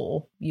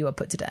before you are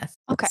put to death.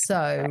 Okay.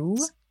 So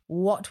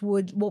what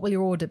will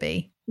your order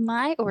be?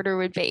 My order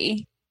would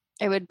be,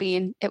 it would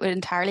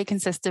entirely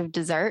consist of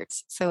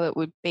desserts. So it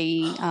would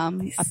be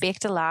a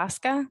baked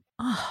Alaska,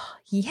 Oh,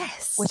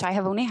 yes. which I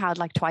have only had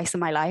like twice in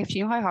my life. Do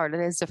you know how hard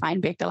it is to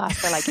find baked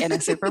Alaska like in a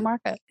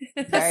supermarket?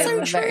 That's so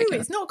Very true. good.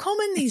 It's not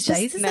common these It's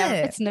days, just is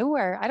it? It's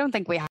nowhere. I don't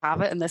think we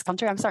have it in this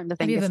country. I'm starting to Have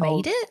think you ever it's all-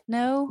 made it?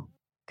 No.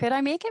 Could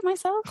I make it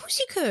myself? Of course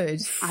you could.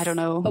 I don't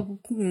know. Oh,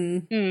 Hmm.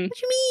 What do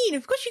you mean?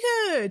 Of course you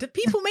could.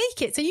 People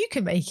make it, so you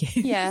can make it.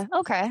 Yeah.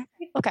 Okay.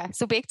 Okay.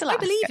 So baked I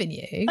Alaska. believe in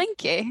you.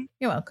 Thank you.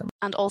 You're welcome.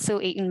 And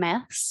also eating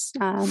mess.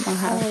 I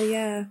have oh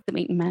yeah. some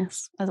eating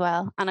mess as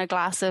well, and a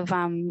glass of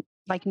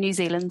like New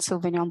Zealand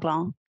Sauvignon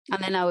Blanc.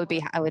 And then I would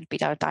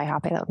die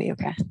happy. That would be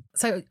okay.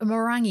 So a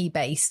meringue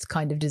based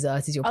kind of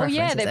dessert is your Oh preference,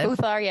 yeah, is they it?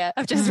 both are. Yeah,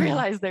 I've just Mm.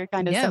 realised they're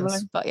kind of Yeah, similar.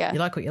 But yeah, You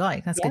like what you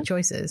like. That's Yeah. good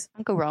choices.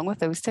 can't go wrong with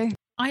those two.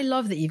 I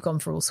love that you've gone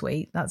for all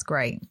sweet. That's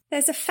great.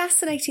 There's a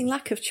fascinating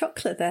lack of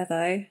chocolate there,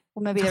 though.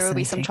 Well, maybe there will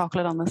be some Fascinating.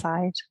 chocolate on the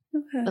side,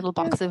 Okay. little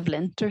box of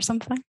lint or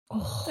something.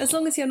 Oh. As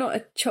long as you're not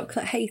a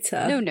chocolate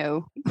hater.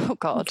 No. Oh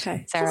God,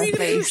 Okay. Sarah,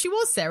 please. She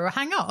was Sarah.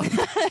 Hang up.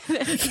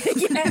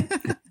 Yeah.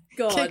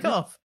 Gone. Kick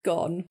off.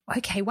 Gone.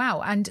 Okay,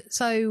 wow. And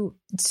so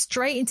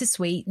straight into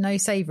sweet, no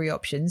savoury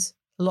options.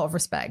 A lot of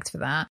respect for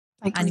that.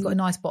 And you've got a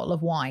nice bottle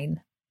of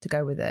wine to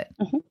go with it.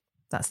 Mhm.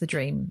 That's the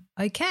dream.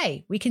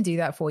 Okay, we can do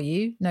that for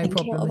you. No What a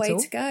problem way at all.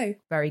 to go.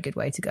 Very good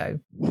way to go.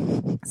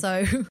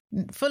 So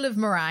full of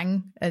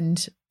meringue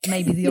and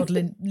maybe the odd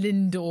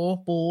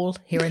Lindor ball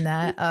here and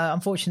there.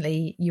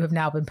 Unfortunately, you have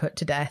now been put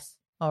to death.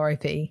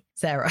 R.I.P.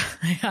 Sarah.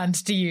 I hand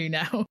to you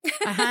now.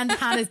 I hand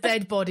Hannah's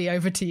dead body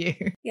over to you.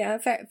 Yeah,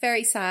 very,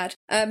 very sad.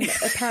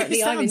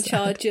 Apparently I'm in Sounds sad.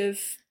 charge of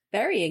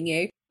burying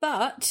you.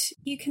 But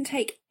you can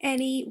take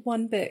any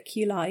one book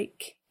you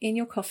like in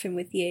your coffin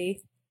with you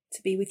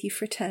to be with you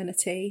for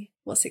eternity.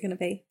 What's it going to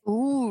be?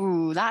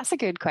 Ooh, that's a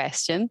good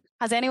question.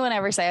 Has anyone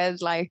ever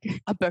said like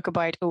a book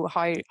about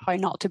how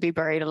not to be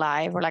buried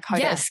alive, or like how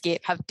to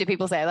escape? Do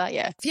people say that?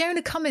 Yeah.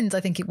 Fiona Cummins, I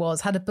think it was,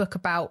 had a book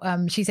about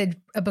she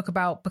said a book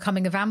about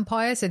becoming a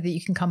vampire so that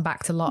you can come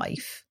back to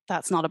life.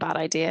 That's not a bad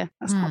idea.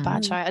 That's not a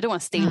bad try. I don't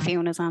want to steal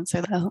Fiona's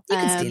answer though. You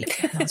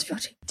can steal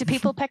it. Do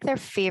people pick their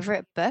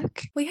favourite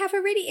book? We have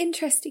a really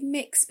interesting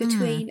mix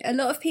between a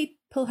lot of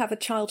people have a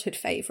childhood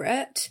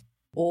favourite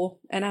or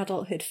an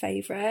adulthood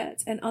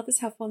favourite, and others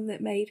have one that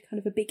made kind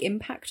of a big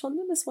impact on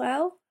them as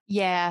well.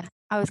 Yeah,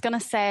 I was going to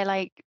say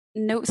like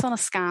Notes on a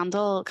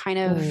Scandal kind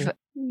of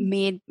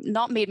made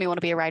me want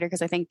to be a writer,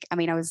 because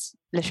I was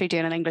literally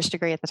doing an English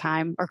degree at the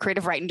time, or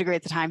creative writing degree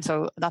at the time,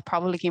 so that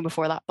probably came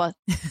before that. But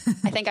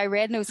I think I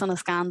read Notes on a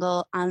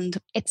Scandal, and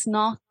it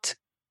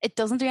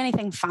doesn't do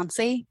anything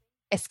fancy.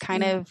 It's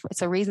kind of,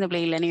 it's a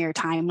reasonably linear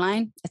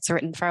timeline. It's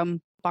written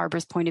from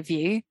Barbara's point of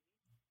view,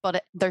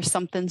 but there's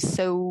something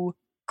so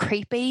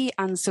creepy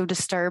and so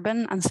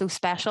disturbing and so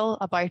special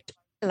about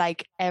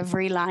like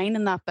every line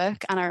in that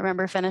book. And I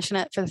remember finishing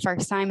it for the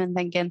first time and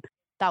thinking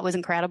that was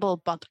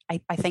incredible, but I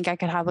think I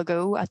could have a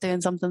go at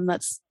doing something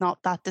that's not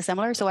that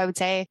dissimilar. So I would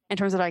say in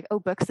terms of like,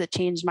 books that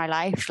changed my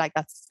life, like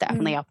that's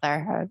definitely up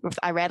there.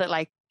 I read it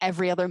like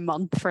every other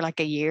month for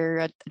like a year.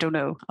 I don't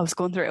know, I was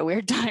going through a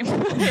weird time.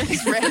 I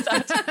just read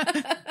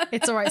that.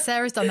 It's all right.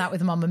 Sarah's done that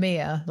with Mamma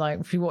Mia.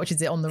 Like she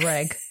watches it on the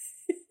reg.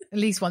 At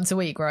least once a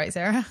week, right,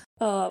 Sarah?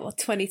 Oh, well,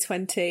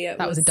 2020.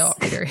 That was a dark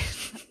period.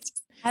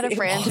 I had a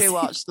friend who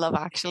watched Love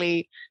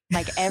Actually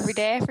like every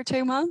day for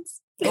 2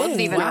 months. It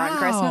wasn't even around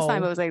Christmas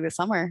time. It was like the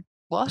summer.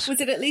 What?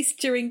 Was it at least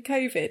during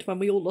COVID when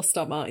we all lost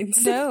our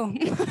minds? No.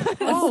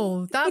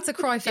 Oh, that's a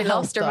cry for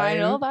help. Lost our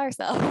mind all by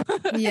herself.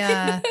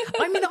 Yeah.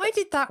 I mean, I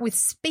did that with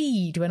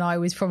Speed when I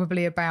was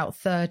probably about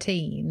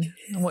 13.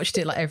 I watched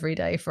it like every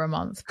day for a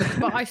month.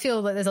 But I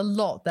feel that there's a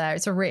lot there.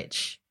 It's a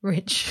rich.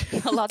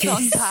 A lot to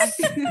unpack.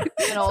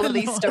 In all of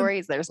these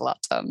stories, there's a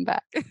lot to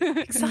unpack.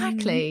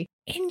 Exactly.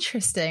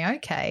 Interesting.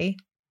 Okay.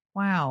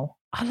 Wow.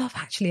 I love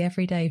Actually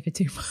every day for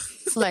 2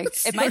 months. Like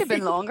it might have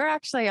been longer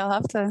actually.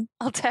 I'll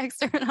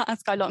text her and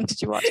ask how long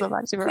did you watch Love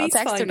Actually. I'll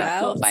text her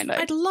now. We'll find out.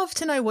 I'd love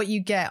to know what you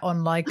get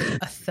on like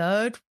a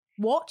third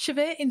watch of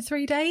it in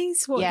 3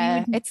 days.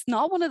 It's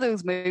not one of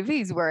those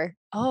movies where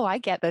I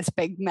get this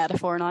big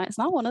metaphor now. It's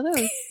not one of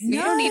those. You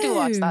don't need to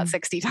watch that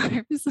 60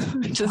 times.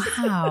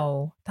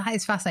 Wow, that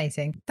is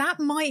fascinating. That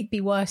might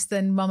be worse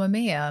than Mamma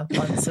Mia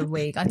once a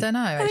week. I don't know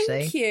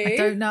actually. Thank you.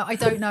 I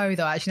don't know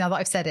though actually. Now that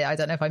I've said it, I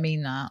don't know if I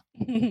mean that.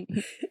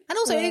 And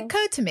also it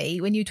occurred to me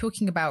when you were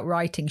talking about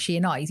writing She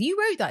and I, you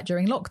wrote that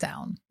during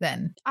lockdown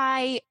then.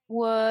 I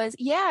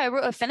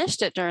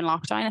finished it during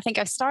lockdown. I think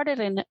I started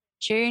in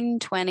June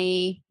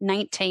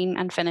 2019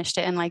 and finished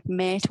it in like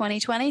May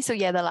 2020. So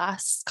yeah, the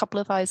last couple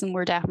of thousand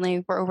were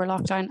over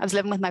lockdown. I was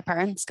living with my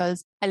parents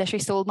because I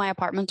literally sold my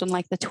apartment on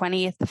like the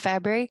 20th of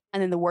February,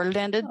 and then the world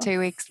ended 2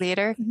 weeks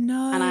later.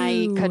 No. And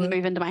I couldn't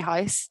move into my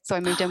house. So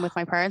I moved in with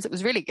my parents. It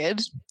was really good.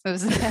 It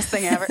was the best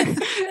thing ever.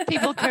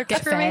 People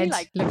cooked for me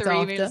like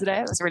 3 meals a day.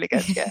 It was really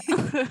good. Yeah.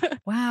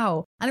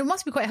 Wow. And it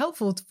must be quite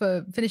helpful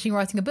for finishing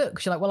writing a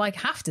book. You're like, well, I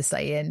have to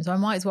stay in, so I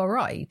might as well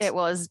write. It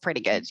was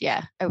pretty good.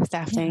 Yeah. It was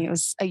definitely, it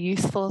was a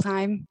useful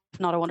time.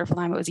 Not a wonderful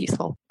time. It was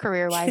useful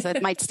career-wise.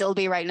 It might still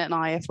be writing it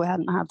now if we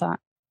hadn't had that.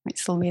 Might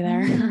still be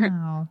there.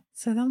 Wow.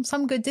 So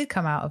some good did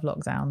come out of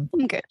lockdown.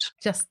 I'm good.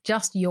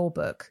 Just your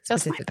book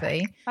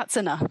specifically. Book. That's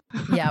enough.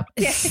 Yeah.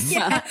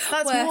 Yeah.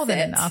 That's more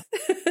than enough.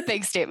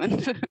 Big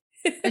statement.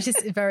 It's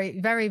just very,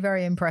 very,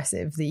 very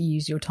impressive that you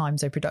use your time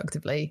so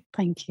productively.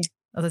 Thank you.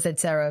 As I said,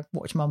 Sarah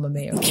watched Mamma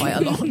Mia quite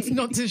a lot.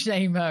 Not to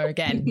shame her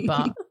again,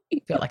 but I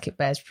feel like it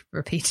bears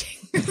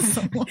repeating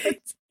somewhat.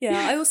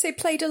 Yeah, I also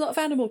played a lot of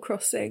Animal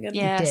Crossing. And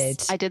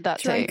yes, I did that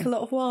too. Drank a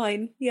lot of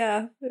wine.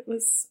 Yeah, it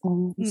was...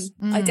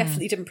 I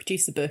definitely didn't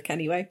produce a book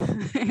anyway.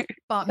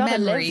 But you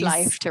memories. Live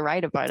life to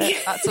write about it.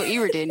 That's what you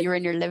were doing. You were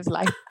in your live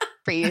life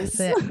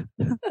phase.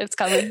 It's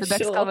coming. The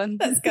book's coming.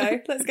 Let's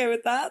go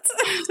with that.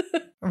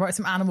 Write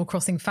some Animal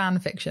Crossing fan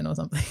fiction or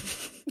something.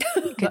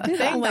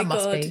 Oh my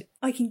God. Be.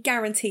 I can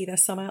guarantee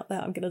there's some out there.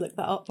 I'm going to look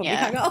that up when we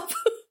hang up.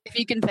 If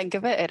you can think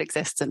of it, it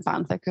exists in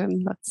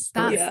fanfiction.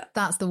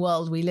 That's the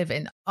world we live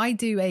in. I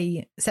do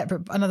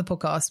another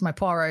podcast, my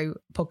Poirot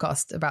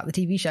podcast about the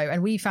TV show,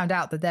 and we found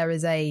out that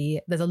there's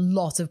a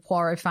lot of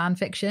Poirot fan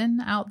fiction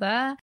out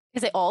there.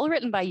 Is it all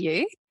written by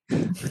you?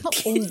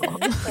 Not all.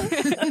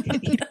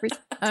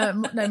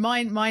 No,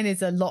 mine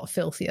is a lot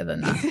filthier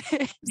than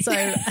that.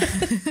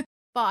 So.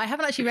 But I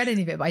haven't actually read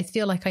any of it, but I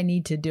feel like I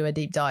need to do a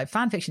deep dive.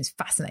 Fan fiction's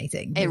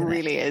fascinating. It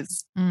really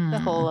is. That's a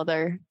whole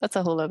other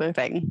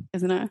thing,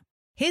 isn't it?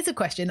 Here's a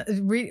question.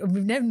 We've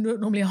never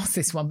normally asked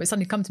this one, but it's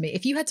suddenly come to me.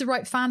 If you had to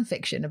write fan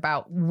fiction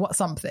about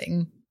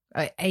something,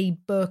 a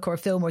book or a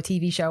film or a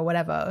TV show or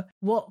whatever,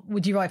 what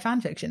would you write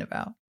fan fiction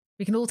about?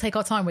 We can all take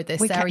our time with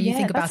this. Sarah, you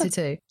think about it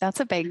too. That's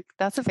a big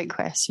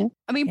question.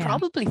 I mean,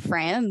 probably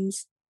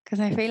Friends. because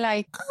I feel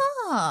like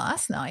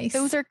That's nice.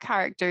 those are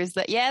characters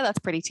that, yeah, that's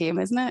pretty tame,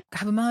 isn't it?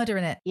 Have a murder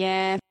in it.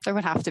 Yeah, there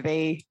would have to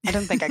be. I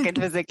don't think I could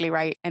physically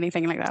write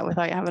anything like that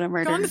without having a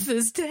murder.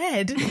 Gunther's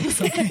dead.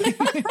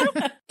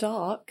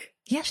 Dark.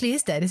 He actually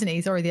is dead, isn't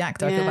he? Sorry, the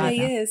actor. I feel Yeah. bad He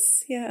now.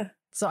 is, yeah.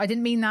 So I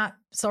didn't mean that.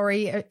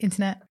 Sorry,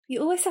 internet.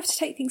 You always have to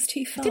take things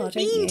too far, Didn't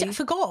don't mean you? to. I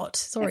forgot.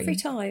 Sorry. Every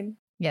time.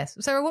 Yes.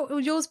 Sarah, what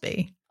would yours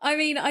be? I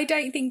mean, I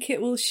don't think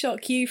it will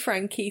shock you,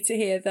 Frankie, to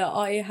hear that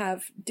I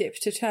have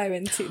dipped a toe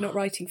into not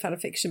writing fan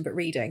fiction but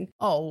reading.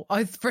 Oh,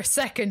 for a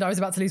second I was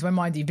about to lose my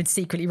mind that you've been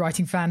secretly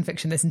writing fan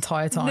fiction this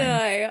entire time.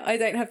 No, I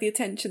don't have the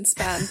attention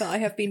span, but I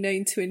have been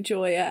known to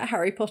enjoy a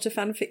Harry Potter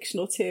fan fiction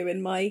or two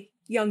in my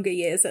younger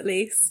years, at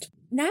least.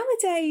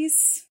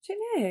 Nowadays, I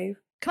don't know.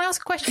 Can I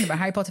ask a question about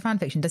Harry Potter fan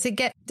fiction? Is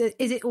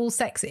it all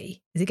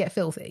sexy? Does it get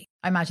filthy?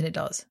 I imagine it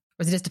does.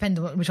 Or does it just depend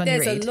on which one you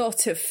read? There's a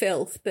lot of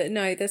filth, but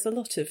no, there's a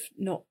lot of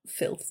not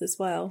filth as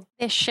well.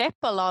 They ship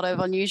a lot of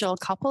unusual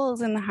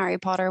couples in the Harry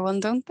Potter one,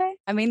 don't they?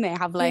 I mean, they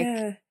have like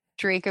Yeah.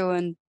 Draco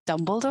and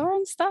Dumbledore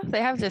and stuff.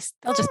 They'll just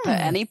put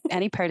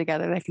any pair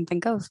together they can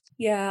think of.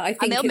 Yeah, I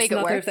think they'll it's make it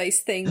another work. of those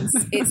things.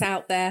 It's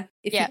out there.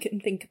 If Yeah. you can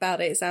think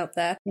about it, it's out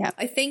there. Yeah.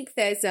 I think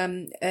there's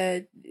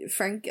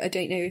Frank. I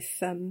don't know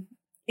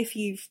if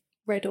you've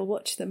read or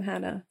watched them,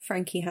 Hannah.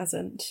 Frankie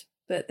hasn't,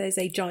 but there's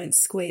a giant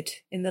squid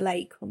in the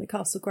lake on the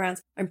castle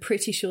grounds. I'm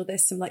pretty sure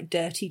there's some like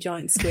dirty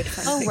giant squid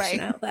fan Oh, fiction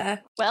right. out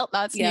there. Well,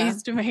 that's Yeah.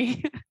 news to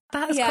me.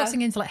 That's Yeah.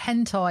 crossing into like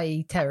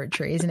hentai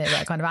territory, isn't it?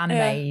 That kind of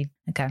anime.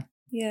 Okay.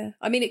 Yeah,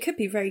 I mean, it could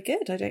be very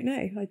good. I don't know.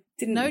 I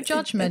didn't. No it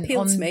judgment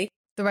appealed on to me.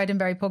 the Red and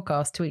Berry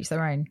podcast, to each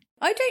their own.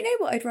 I don't know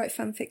what I'd write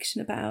fan fiction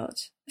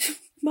about.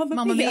 Mamma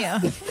Mamma mia.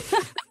 mia.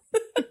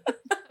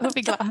 I'll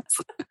be glad.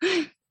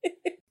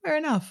 Fair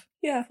enough.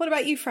 Yeah. What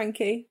about you,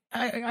 Frankie?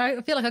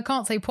 I feel like I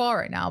can't say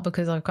Poirot now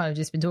because I've kind of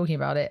just been talking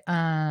about it.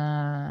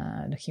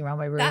 Looking around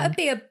my room. That'd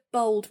be a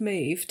bold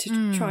move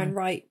to try and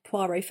write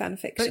Poirot fan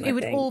fiction. But it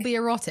would all be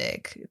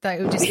erotic. That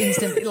it would just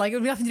instantly, like, it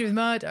would be nothing to do with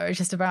murder. It's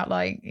just about,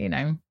 like, you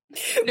know.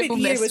 with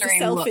you as a mystery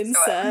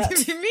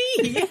self-insert. Me,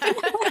 yeah.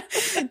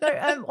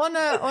 No,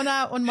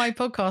 on my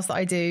podcast that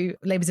I do,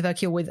 Labours of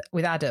Hercule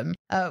with Adam,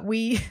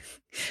 we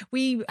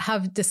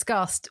have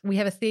discussed. We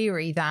have a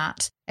theory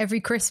that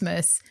every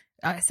Christmas.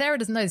 Sarah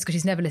doesn't know this because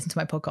she's never listened to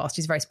my podcast.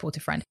 She's a very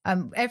supportive friend.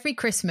 Every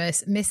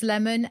Christmas, Miss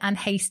Lemon and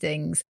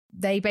Hastings,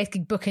 they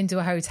basically book into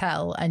a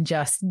hotel and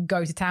just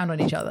go to town on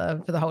each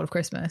other for the whole of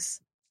Christmas.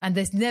 And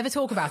there's never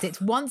talk about it.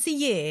 It's once a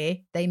year,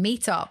 they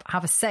meet up,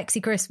 have a sexy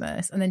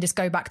Christmas, and then just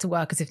go back to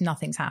work as if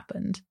nothing's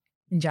happened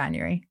in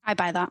January. I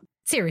buy that.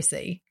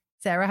 Seriously.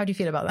 Sarah, how do you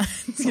feel about that?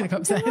 You look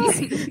upset.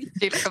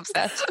 You look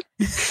upset.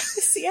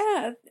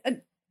 Yeah,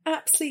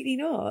 absolutely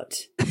not.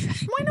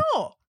 Why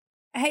not?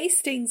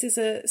 Hastings is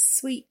a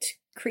sweet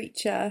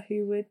creature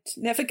who would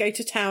never go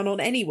to town on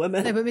any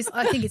woman. No, but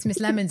I think it's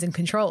Miss Lemon's in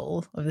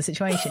control of the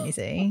situation, you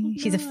see.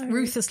 She's no.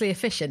 ruthlessly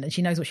efficient and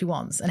she knows what she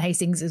wants, and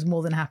Hastings is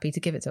more than happy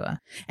to give it to her.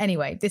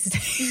 Anyway, this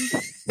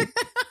is...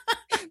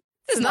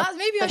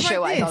 maybe The I'd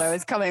show write I thought I this.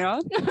 was coming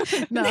on.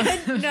 No.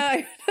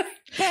 No.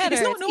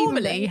 It's not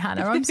normally,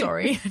 Hannah, I'm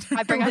sorry.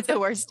 I bring out the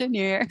worst in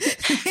you.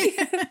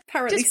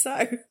 Apparently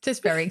so.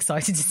 Just very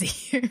excited to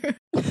see you.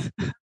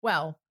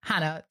 Well,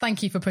 Hannah,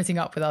 thank you for putting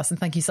up with us and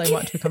thank you so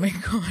much for coming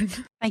on.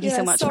 Thank you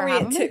so much for sorry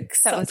having it me. took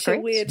That was such a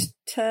great. weird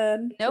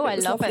turn. No, but I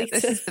was love lovely it.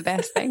 This to- is the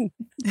best thing.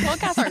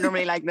 Podcasts aren't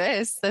normally like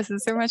this. This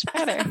is so much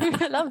better.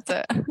 I loved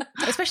it.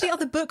 Especially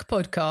other book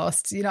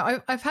podcasts. You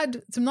know, I've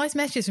had some nice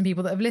messages from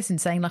people that have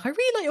listened saying, like, I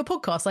really like your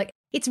podcast. Like,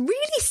 it's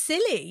really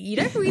silly. You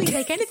don't really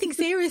take anything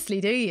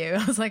seriously, do you?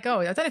 I was like,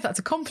 oh, I don't know if that's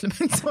a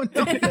compliment or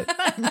not, but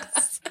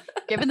thanks.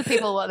 Giving the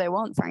people what they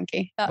want,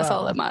 Frankie. That's Well,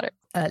 all that matters.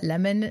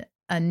 Lemon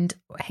and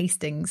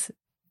Hastings.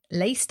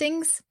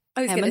 Lastings?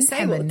 I was going to Hemon?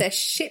 say, what would their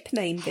ship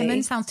name be?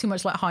 Hemon sounds too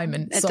much like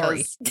Hyman. It Sorry.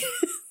 does.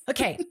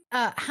 Okay,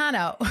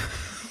 Hannah,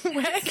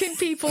 where can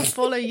people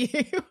follow you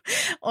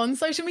on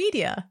social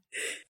media?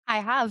 I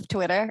have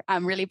Twitter.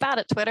 I'm really bad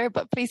at Twitter,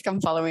 but please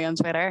come follow me on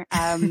Twitter.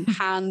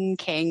 Han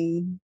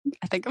King.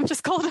 I think I'm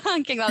just called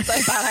Han King. That's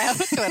how bad I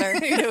have at Twitter.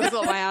 Who knows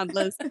what my handle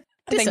is?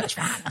 I Just think search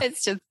for Hannah.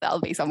 it's just,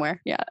 that'll be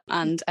somewhere. Yeah.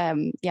 And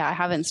yeah, I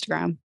have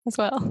Instagram as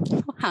well.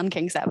 Han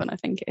King 7, I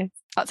think it is.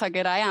 That's how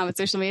good I am at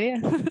social media.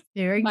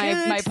 Very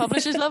good. My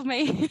publishers love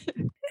me.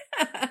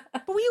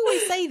 But we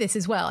always say this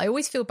as well. I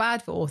always feel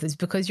bad for authors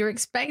because you're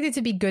expected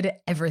to be good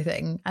at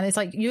everything. And it's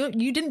like, you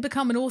didn't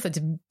become an author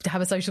to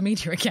have a social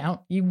media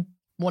account. You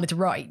wanted to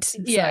write.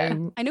 Yeah.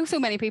 So I know so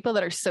many people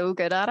that are so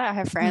good at it. I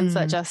have friends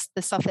that just,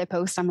 the stuff they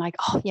post, I'm like,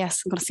 oh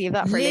yes, I'm going to save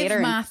that for Liv later.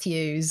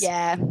 Matthews.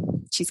 Yeah,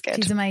 she's good.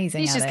 She's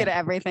amazing. She's at just it. good at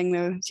everything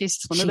though. She's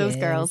just one She of those is.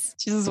 girls.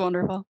 She's just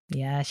wonderful.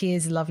 Yeah, she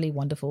is a lovely,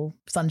 wonderful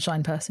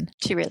sunshine person.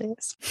 She really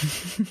is.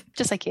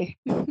 Just like you.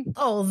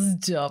 Oh,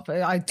 stop.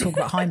 I talk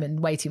about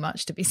Hyman way too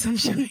much to be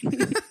sunshine.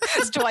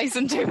 It's twice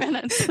in 2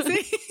 minutes.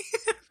 See?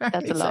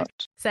 That's a So- lot.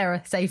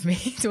 Sarah, save me.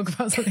 Talk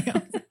about something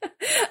else.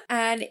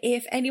 And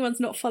if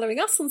anyone's not following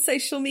us on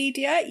social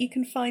media, you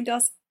can find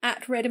us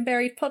at Red and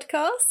Buried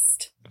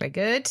Podcast. Very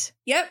good.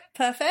 Yep,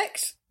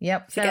 perfect.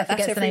 Yep, Sarah Get that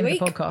forgets the every name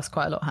week. of the podcast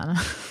quite a lot, Hannah.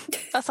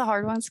 That's a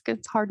hard one. It's a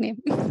good, hard name.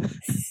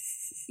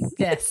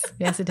 Yes,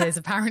 it is.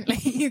 Apparently,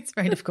 it's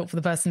very difficult for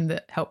the person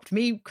that helped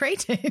me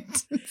create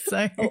it.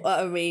 So,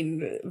 I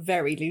mean,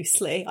 very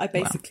loosely. I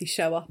basically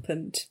show up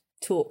and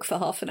talk for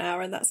half an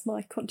hour, and that's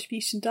my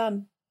contribution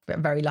done. but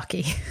I'm very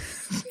lucky.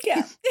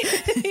 Yeah,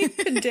 you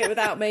couldn't do it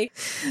without me.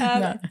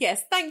 No.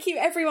 Yes, thank you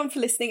everyone for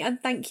listening, and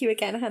thank you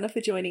again, Hannah,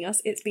 for joining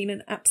us. It's been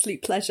an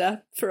absolute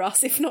pleasure for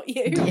us, if not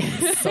you.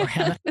 Yes, sorry,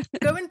 Hannah.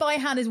 Go and buy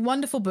Hannah's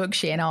wonderful book,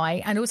 She and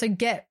I, and also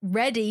get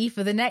ready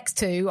for the next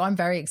two. I'm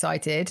very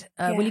excited.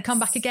 Will you come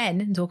back again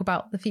and talk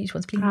about the future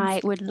ones, please?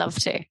 I would love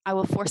to. I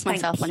will force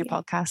myself on your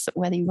podcast,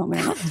 whether you want me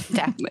or not.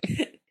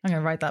 Definitely. I'm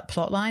going to write that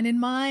plot line in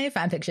my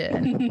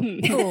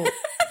fanfiction. Cool.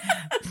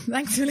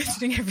 Thanks for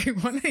listening,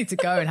 everyone. I need to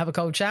go and have a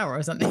cold shower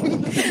or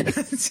something.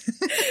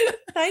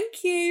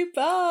 Thank you.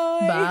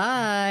 Bye.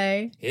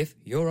 Bye. If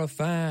you're a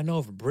fan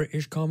of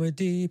British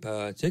comedy,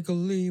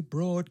 particularly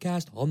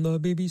broadcast on the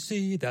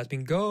BBC, that's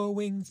been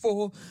going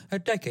for a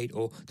decade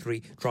or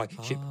three, try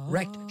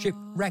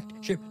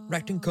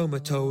Shipwrecked and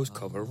Comatose,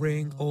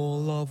 covering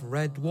all of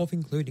Red Dwarf,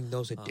 including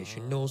those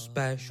additional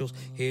specials,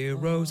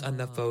 heroes and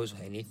their foes.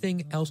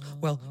 Anything else,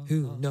 well,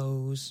 who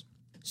knows?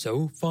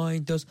 So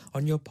find us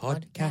on your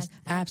podcast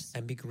apps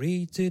and be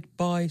greeted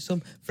by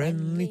some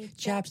friendly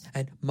chaps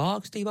and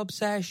Mark's deep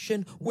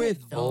obsession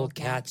with all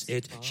cats.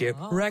 It's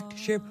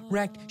Shipwrecked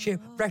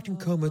and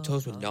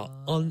Comatose. We're not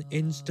on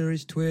Insta,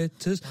 it's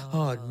Twitter's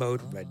hard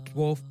mode. Red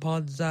Dwarf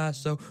Pods are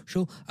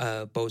social.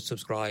 Both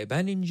subscribe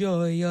and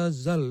enjoy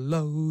us a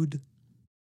load.